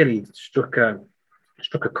 that really struck a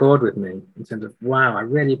chord with me in terms of, wow, I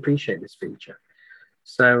really appreciate this feature.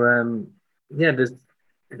 So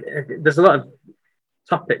there's a lot of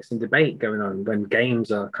topics and debate going on when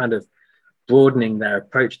games are kind of broadening their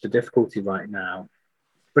approach to difficulty right now.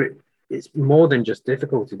 But it's more than just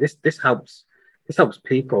difficulty. This helps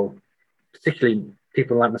people, particularly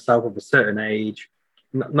people like myself of a certain age,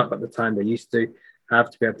 not got the time they used to have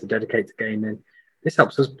to be able to dedicate to gaming. This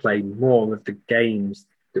helps us play more of the games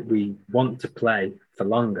that we want to play for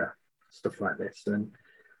longer, stuff like this. And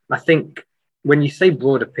I think when you say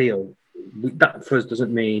broad appeal, that for us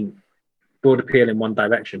doesn't mean broad appeal in one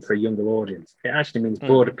direction for a younger audience. It actually means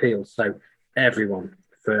broad appeal, so everyone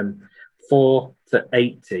from 4 to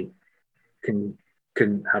 80 can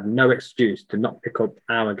have no excuse to not pick up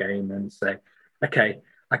our game and say, okay,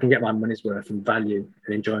 I can get my money's worth and value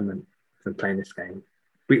and enjoyment from playing this game.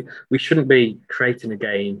 We shouldn't be creating a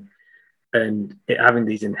game and it having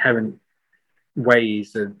these inherent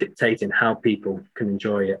ways of dictating how people can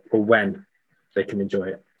enjoy it or when they can enjoy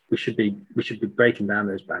it. We should be breaking down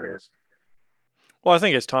those barriers. Well, I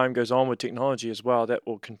think as time goes on with technology as well, that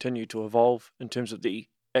will continue to evolve in terms of the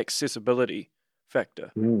accessibility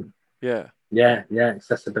factor. Yeah.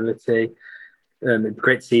 Accessibility. It'd be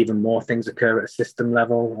great to see even more things occur at a system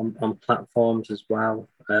level on platforms as well.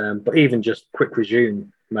 But even just quick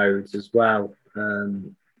resume modes as well.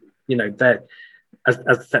 You know, as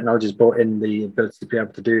the technology has brought in the ability to be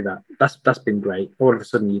able to do that, that's been great. All of a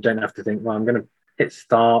sudden, you don't have to think, well, I'm going to hit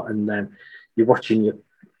start, and then you're watching your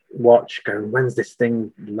watch going, when's this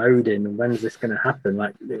thing loading and when's this going to happen?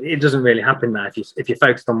 Like, it doesn't really happen now if you're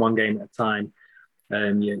focused on one game at a time.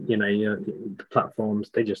 The platforms,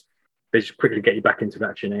 they just quickly get you back into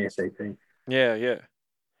action ASAP. Yeah.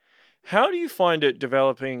 How do you find it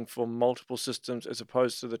developing for multiple systems as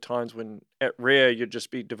opposed to the times when at Rare you'd just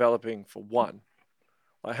be developing for one?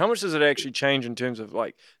 Like, how much does it actually change in terms of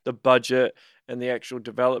like the budget and the actual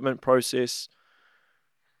development process?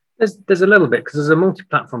 There's a little bit, because as a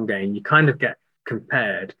multi-platform game, you kind of get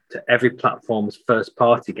compared to every platform's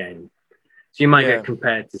first-party game. So you might get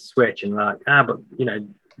compared to Switch and like, but you know,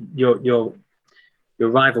 your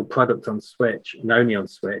rival product on Switch and only on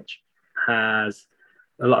Switch has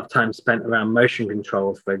a lot of time spent around motion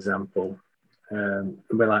controls, for example. And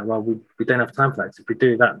we're like, well, we don't have time for that. So if we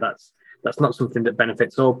do that, that's not something that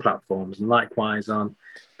benefits all platforms. And likewise on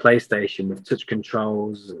PlayStation with touch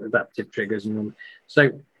controls, adaptive triggers, and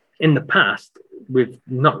so in the past, we've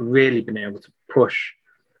not really been able to push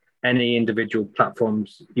any individual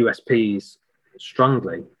platform's USPs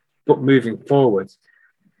strongly. But moving forwards,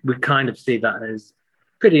 we kind of see that as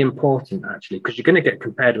pretty important, actually, because you're going to get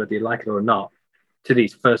compared, whether you like it or not, to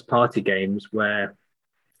these first-party games where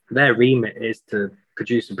their remit is to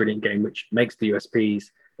produce a brilliant game which makes the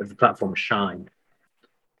USPs of the platform shine.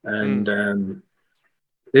 And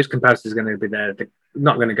those comparisons are going to be there. They're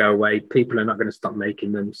not going to go away. People are not going to stop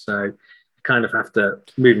making them. So you kind of have to,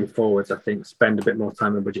 moving forwards, I think, spend a bit more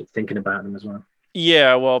time and budget thinking about them as well.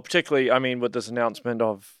 Yeah, well, particularly, I mean, with this announcement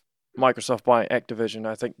of Microsoft buying Activision,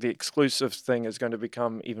 I think the exclusive thing is going to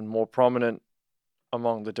become even more prominent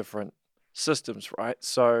among the different systems, right?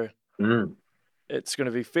 So it's going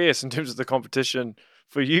to be fierce in terms of the competition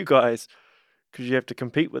for you guys because you have to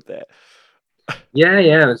compete with that. Yeah,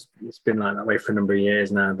 it's been like that way for a number of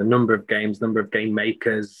years now. The number of games, number of game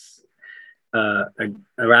makers are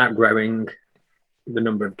outgrowing the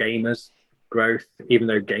number of gamers growth, even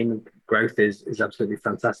though game growth is absolutely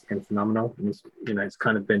fantastic and phenomenal. And it's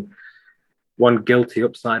kind of been one guilty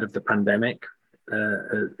upside of the pandemic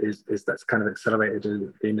is that's kind of accelerated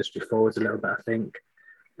the industry forwards a little bit, I think.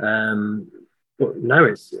 But no,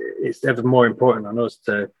 it's ever more important on us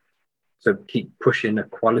to keep pushing the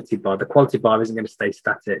quality bar. The quality bar isn't going to stay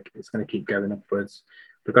static. It's going to keep going upwards.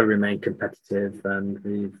 We've got to remain competitive, and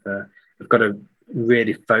we've got to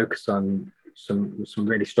really focus on some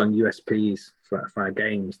really strong USPs for our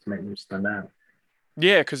games to make them stand out.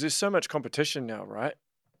 Yeah, because there's so much competition now, right?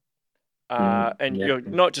 You're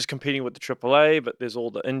not just competing with the AAA, but there's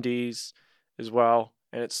all the indies as well,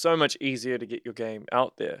 and it's so much easier to get your game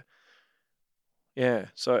out there. Yeah,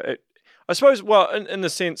 so I suppose, well, in the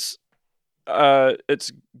sense,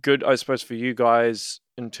 it's good, I suppose, for you guys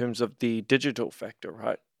in terms of the digital factor,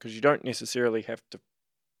 right? Because you don't necessarily have to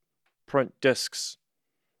print discs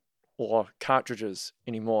or cartridges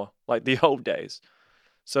anymore like the old days.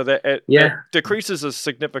 So that it decreases a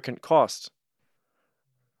significant cost.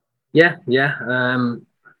 Yeah.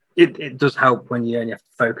 It does help when you only have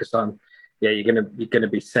to focus on, you're gonna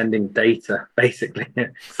be sending data, basically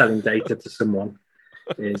selling data to someone.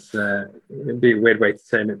 It'd be a weird way to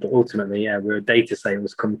term it, but ultimately, we're a data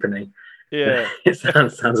sales company. Yeah, it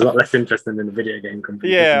sounds a lot less interesting than a video game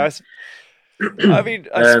company. Yeah, I mean,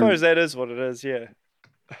 I suppose that is what it is.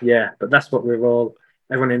 Yeah, but that's what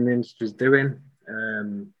everyone in the industry is doing.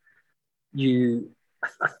 I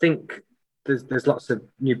think there's lots of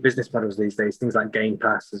new business models these days, things like Game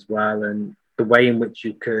Pass as well, and the way in which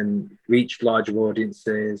you can reach larger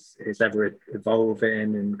audiences is ever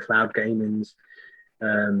evolving, and cloud gaming's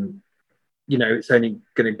it's only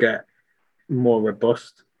going to get more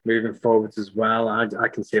robust moving forwards as well. I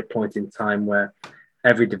can see a point in time where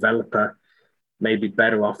every developer may be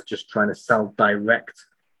better off just trying to sell direct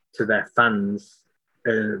to their fans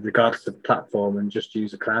regardless of platform, and just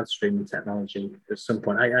use a cloud streaming technology at some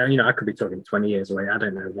point. I could be talking 20 years away. I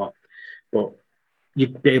don't know what, but you're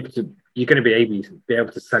going to be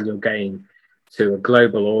able to sell your game to a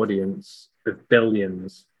global audience of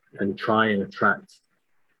billions and try and attract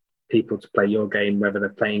people to play your game, whether they're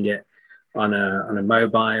playing it on a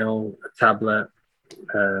mobile, a tablet,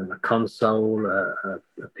 a console, a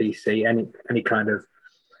PC, any kind of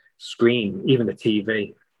screen, even a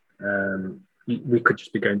TV. We could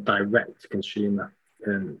just be going direct to consumer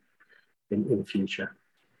in the future.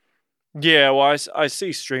 Yeah, well, I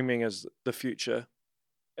see streaming as the future.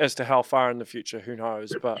 As to how far in the future, who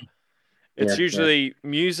knows? But it's usually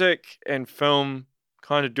music and film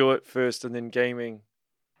kind of do it first, and then gaming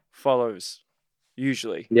follows.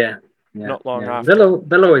 Usually, not long after.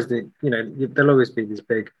 There'll always be, there'll always be these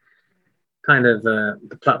big kind of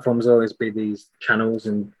the platforms always be these channels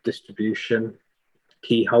and distribution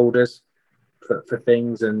key holders for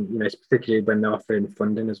things, and particularly when they're offering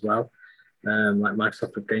funding as well, like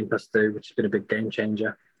Microsoft with Game Pass do, which has been a big game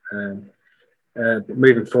changer. But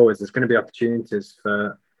moving forwards, there's going to be opportunities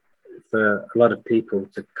for a lot of people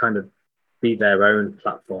to kind of be their own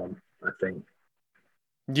platform, I think.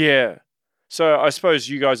 Yeah. So I suppose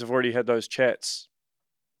you guys have already had those chats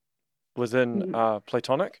within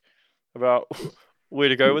Playtonic about where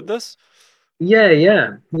to go with this. Yeah.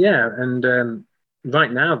 And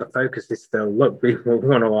right now, the focus is still, look, we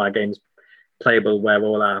want all our games playable where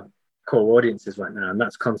all our core audience is right now, and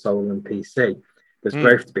that's console and PC. There's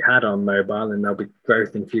growth to be had on mobile, and there'll be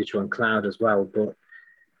growth in future on cloud as well. But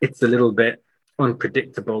it's a little bit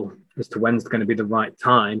unpredictable as to when's going to be the right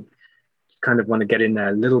time. You kind of want to get in there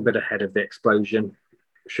a little bit ahead of the explosion,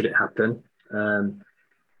 should it happen.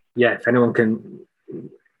 If anyone can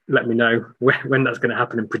let me know when that's going to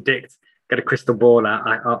happen and predict, get a crystal ball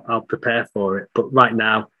out, I'll prepare for it. But right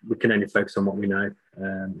now, we can only focus on what we know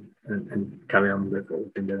and carry on with what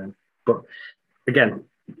we've been doing. But again,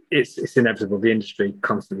 it's inevitable. The industry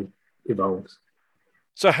constantly evolves.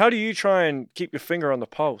 So how do you try and keep your finger on the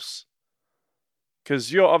pulse?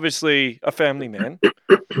 Because you're obviously a family man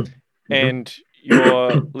and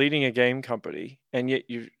you're leading a game company, and yet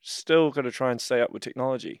you've still got to try and stay up with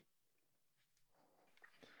technology.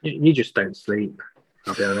 You just don't sleep,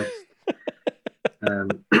 I'll be honest.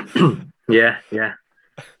 Yeah.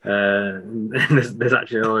 There's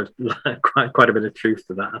actually always quite a bit of truth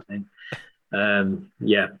to that, I think.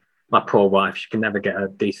 My poor wife, she can never get a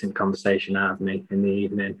decent conversation out of me in the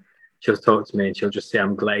evening. She'll talk to me and she'll just see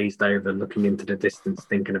I'm glazed over, looking into the distance,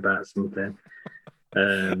 thinking about something.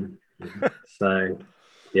 So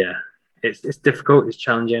yeah, it's difficult, it's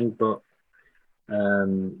challenging, but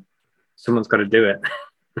someone's got to do it.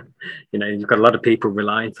 You've got a lot of people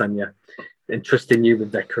reliant on you and trusting you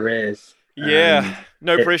with their careers.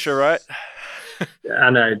 No pressure, right? I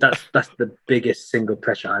know that's the biggest single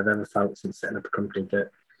pressure I've ever felt since setting up a company,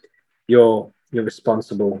 that you're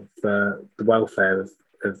responsible for the welfare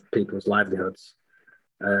of people's livelihoods.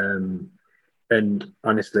 And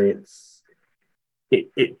honestly,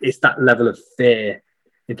 it's that level of fear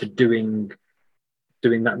into doing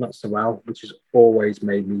that not so well, which has always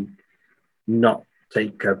made me not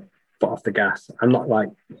take a foot off the gas. I'm not like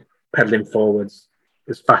pedaling forwards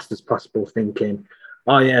as fast as possible, thinking,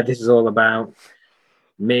 oh yeah, this is all about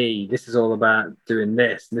me, this is all about doing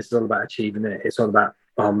this, and this is all about achieving it. It's all about,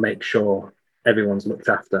 I'll make sure everyone's looked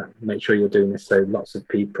after, make sure you're doing this so lots of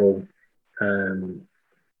people are in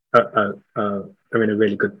a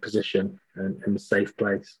really good position and a safe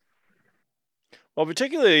place. Well,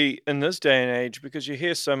 particularly in this day and age, because you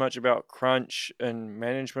hear so much about crunch and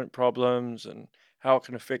management problems and how it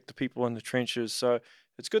can affect the people in the trenches. So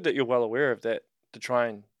it's good that you're well aware of that to try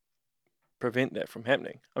and prevent that from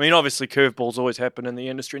happening. I mean, obviously curveballs always happen in the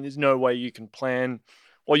industry, and there's no way you can plan.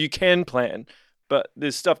 Well, you can plan, but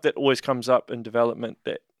there's stuff that always comes up in development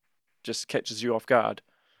that just catches you off guard,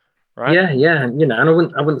 right? Yeah. And I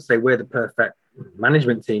wouldn't say we're the perfect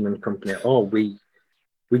management team in the company at all. We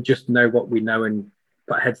just know what we know and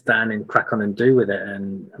put heads down and crack on and do with it.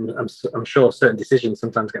 And I'm sure certain decisions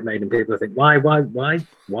sometimes get made and people think, why?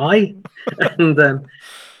 And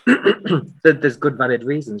there's good valid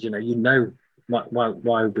reasons.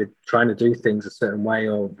 Why we're trying to do things a certain way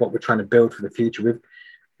or what we're trying to build for the future.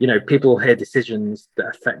 People hear decisions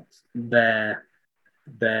that affect their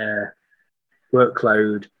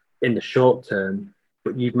workload in the short term,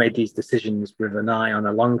 but you've made these decisions with an eye on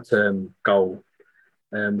a long-term goal,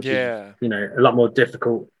 which is a lot more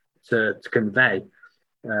difficult to convey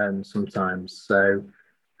sometimes. So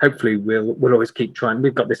hopefully we'll always keep trying.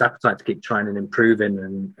 We've got this appetite to keep trying and improving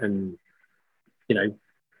and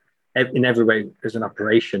in every way as an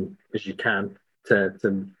operation as you can.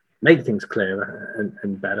 to make things clearer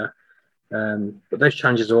and better. But those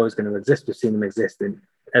challenges are always going to exist. We've seen them exist in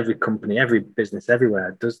every company, every business,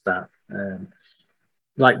 everywhere does that.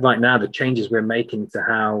 Like right now, the changes we're making to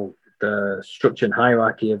how the structure and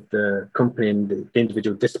hierarchy of the company and the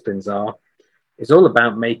individual disciplines are, is all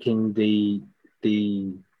about making the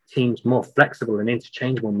teams more flexible and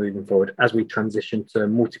interchangeable moving forward as we transition to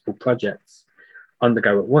multiple projects on the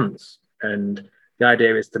go at once. And the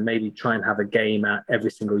idea is to maybe try and have a game out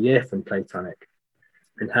every single year from Playtonic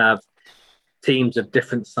and have teams of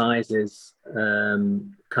different sizes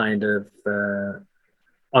on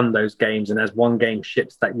those games. And as one game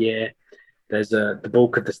ships that year, there's the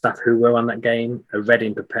bulk of the staff who were on that game are ready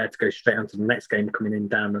and prepared to go straight onto the next game coming in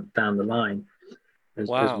down the line as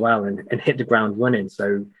well and hit the ground running.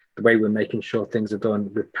 So the way we're making sure things are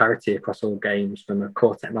done with parity across all games from a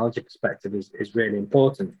core technology perspective is really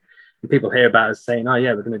important. And people hear about us saying, oh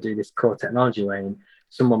yeah, we're going to do this core technology way. And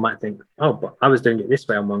someone might think, oh, but I was doing it this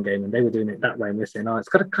way on one game and they were doing it that way. And we're saying, oh, it's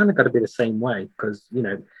got to be the same way because, you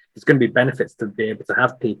know, there's going to be benefits to be able to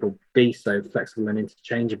have people be so flexible and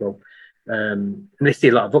interchangeable. And they see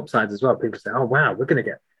a lot of upsides as well. People say, oh, wow, we're going to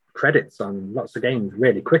get credits on lots of games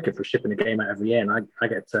really quick if we're shipping a game out every year. And I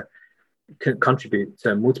get to contribute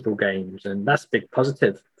to multiple games. And that's a big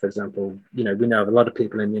positive. For example, you know, we know of a lot of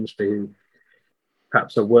people in the industry who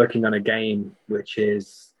perhaps are working on a game which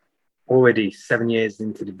is already 7 years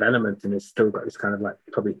into development and has still got this kind of like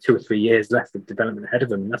probably 2 or 3 years left of development ahead of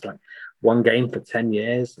them. And that's like one game for 10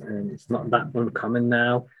 years. And it's not that uncommon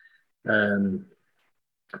now.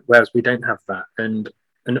 Whereas we don't have that. And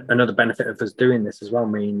another benefit of us doing this as well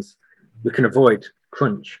means we can avoid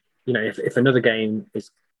crunch. You know, if another game is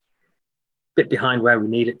a bit behind where we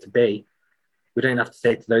need it to be, we don't have to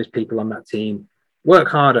say to those people on that team, work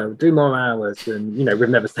harder, do more hours. And, you know, we've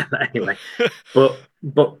never said that anyway.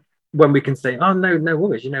 But when we can say, oh, no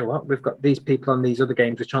worries, you know what? We've got these people on these other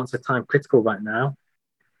games which aren't so time critical right now.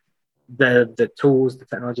 The tools, the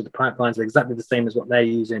technology, the pipelines are exactly the same as what they're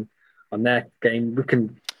using on their game. We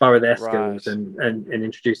can borrow their skills and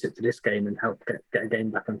introduce it to this game and help get a game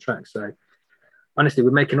back on track. So honestly,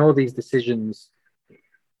 we're making all these decisions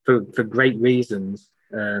for great reasons.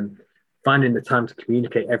 Finding the time to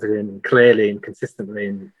communicate everything clearly and consistently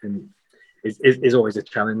and is always a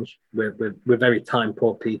challenge. We're very time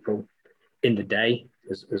poor people in the day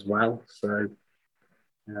as well. So,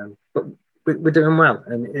 but we're doing well,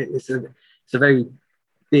 and it's a very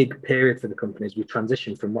big period for the company as we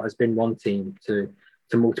transition from what has been one team to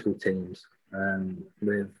multiple teams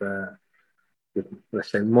with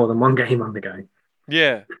let's say more than one game on the go.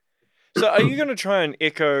 Yeah. So are you going to try and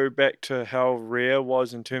echo back to how Rare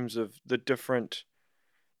was in terms of the different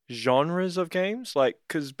genres of games? Like,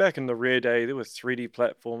 because back in the Rare day, there were 3D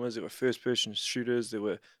platformers, there were first-person shooters, there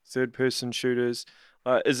were third-person shooters.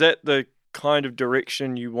 Is that the kind of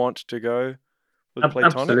direction you want to go with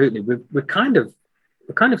Playtonic? Absolutely. We're kind of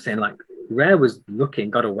saying like Rare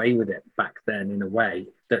got away with it back then in a way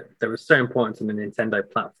that was so important to the Nintendo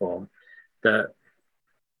platform that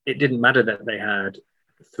it didn't matter that they had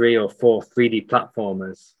 3 or 4 3D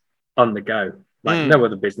platformers on the go. Like no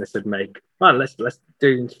other business would make, well, let's do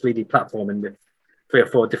 3D platforming with 3 or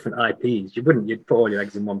 4 different IPs. You'd put all your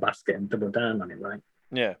eggs in one basket and double down on it, right?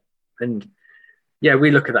 Yeah. And yeah,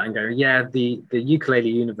 we look at that and go, yeah, the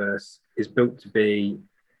Yooka-Laylee universe is built to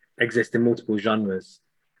exist in multiple genres.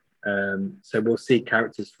 So we'll see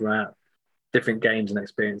characters throughout different games and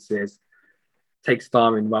experiences take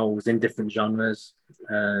starring roles in different genres.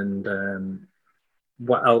 And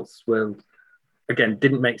what else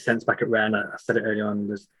didn't make sense back at Rare, and I said it earlier on,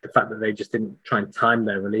 was the fact that they just didn't try and time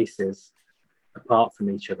their releases apart from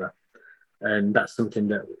each other. And that's something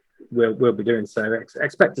that we'll be doing. So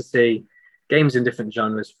expect to see games in different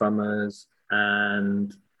genres from us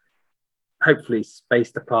and hopefully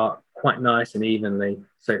spaced apart quite nice and evenly.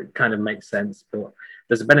 So it kind of makes sense. But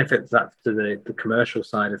there's a benefit to that to the commercial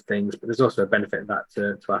side of things, but there's also a benefit of that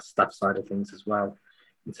to our staff side of things as well,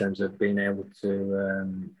 in terms of being able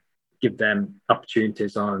to give them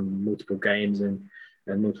opportunities on multiple games and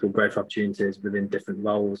multiple growth opportunities within different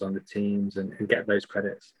roles on the teams and get those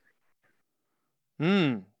credits.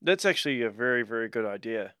 That's actually a very, very good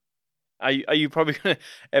idea. Are you probably going to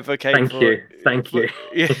advocate Thank you.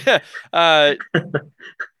 Yeah.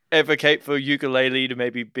 Advocate for Yooka-Laylee to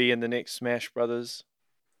maybe be in the next Smash Brothers?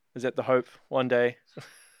 Is that the hope one day?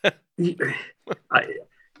 You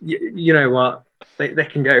know what? They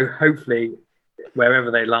can go hopefully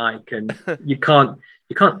wherever they like, and you can't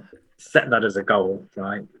set that as a goal,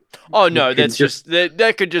 right? Oh no, that's just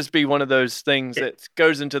that could just be one of those things that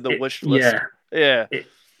goes into the wish list. Yeah.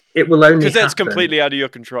 It will only because that's completely out of your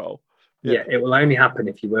control. Yeah, it will only happen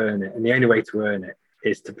if you earn it, and the only way to earn it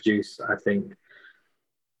is to produce, I think,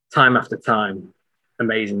 time after time,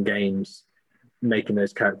 amazing games, making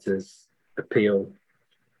those characters appeal,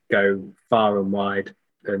 go far and wide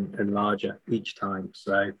and larger each time.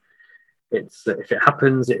 So it's if it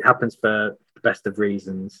happens for the best of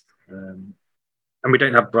reasons. And we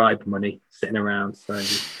don't have bribe money sitting around, so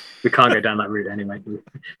we can't go down that route anyway. We've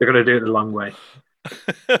got to do it the long way.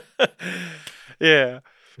 Yeah,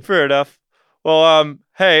 fair enough. Well,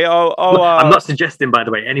 hey, I'm not suggesting, by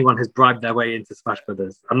the way, anyone has bribed their way into Smash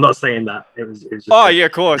Brothers. I'm not saying that. It was just. Oh yeah,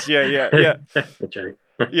 of course, yeah. A joke.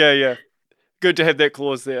 Yeah. Good to have that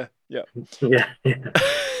clause there. Yeah.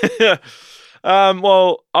 Yeah.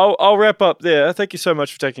 Well, I'll wrap up there. Thank you so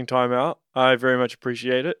much for taking time out. I very much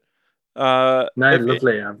appreciate it. No,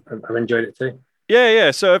 lovely. I've enjoyed it too.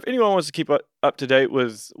 Yeah. So if anyone wants to keep up to date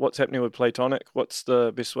with what's happening with Playtonic, what's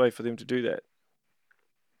the best way for them to do that?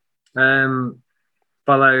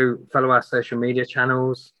 Follow our social media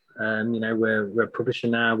channels. We're a publisher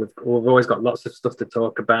now. We've always got lots of stuff to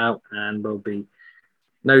talk about, and we'll be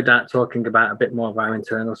no doubt talking about a bit more of our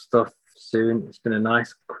internal stuff soon. It's been a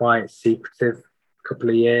nice, quiet, secretive couple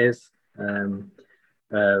of years, and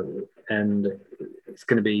it's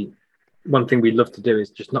going to be one thing we love to do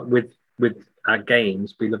is just not with our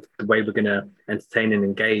games. We love the way we're going to entertain and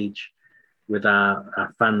engage with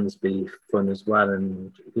our fans, be fun as well.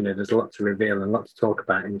 And there's a lot to reveal and a lot to talk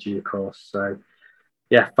about in due course. So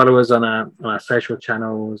yeah, follow us on our social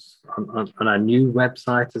channels, on our new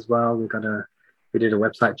website as well. We did a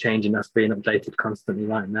website change and that's being updated constantly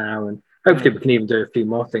right now, and hopefully we can even do a few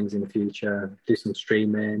more things in the future, do some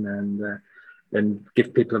streaming and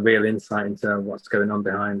give people a real insight into what's going on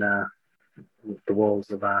behind the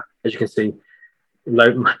walls of our, as you can see,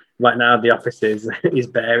 right now the office is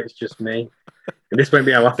bare. It's just me, and this won't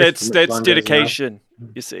be our office. That's dedication.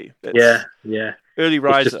 Well. You see. That's, yeah. Early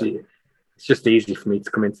riser. It's just easy for me to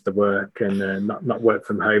come into the work and not work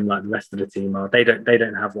from home like the rest of the team are. They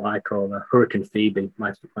don't have what I call a Hurricane Phoebe,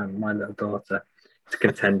 my little daughter, to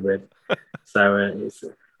contend with. So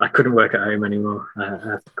I couldn't work at home anymore. I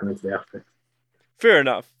have to come into the office. Fair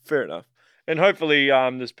enough. And hopefully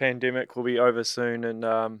this pandemic will be over soon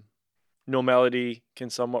and normality can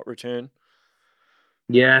somewhat return.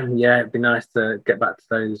 Yeah, it'd be nice to get back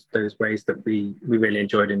to those ways that we really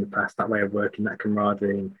enjoyed in the past, that way of working, that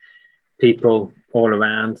camaraderie, and people all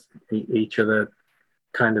around each other,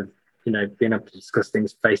 kind of, being able to discuss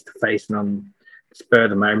things face to face and on the spur of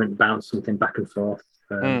the moment, bounce something back and forth.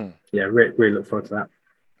 Yeah, really look forward to that.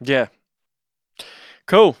 Yeah.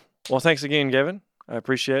 Cool. Well, thanks again, Gavin. I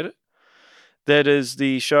appreciate it. That is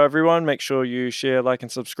the show, everyone. Make sure you share, like,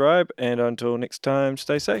 and subscribe. And until next time,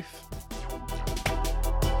 stay safe.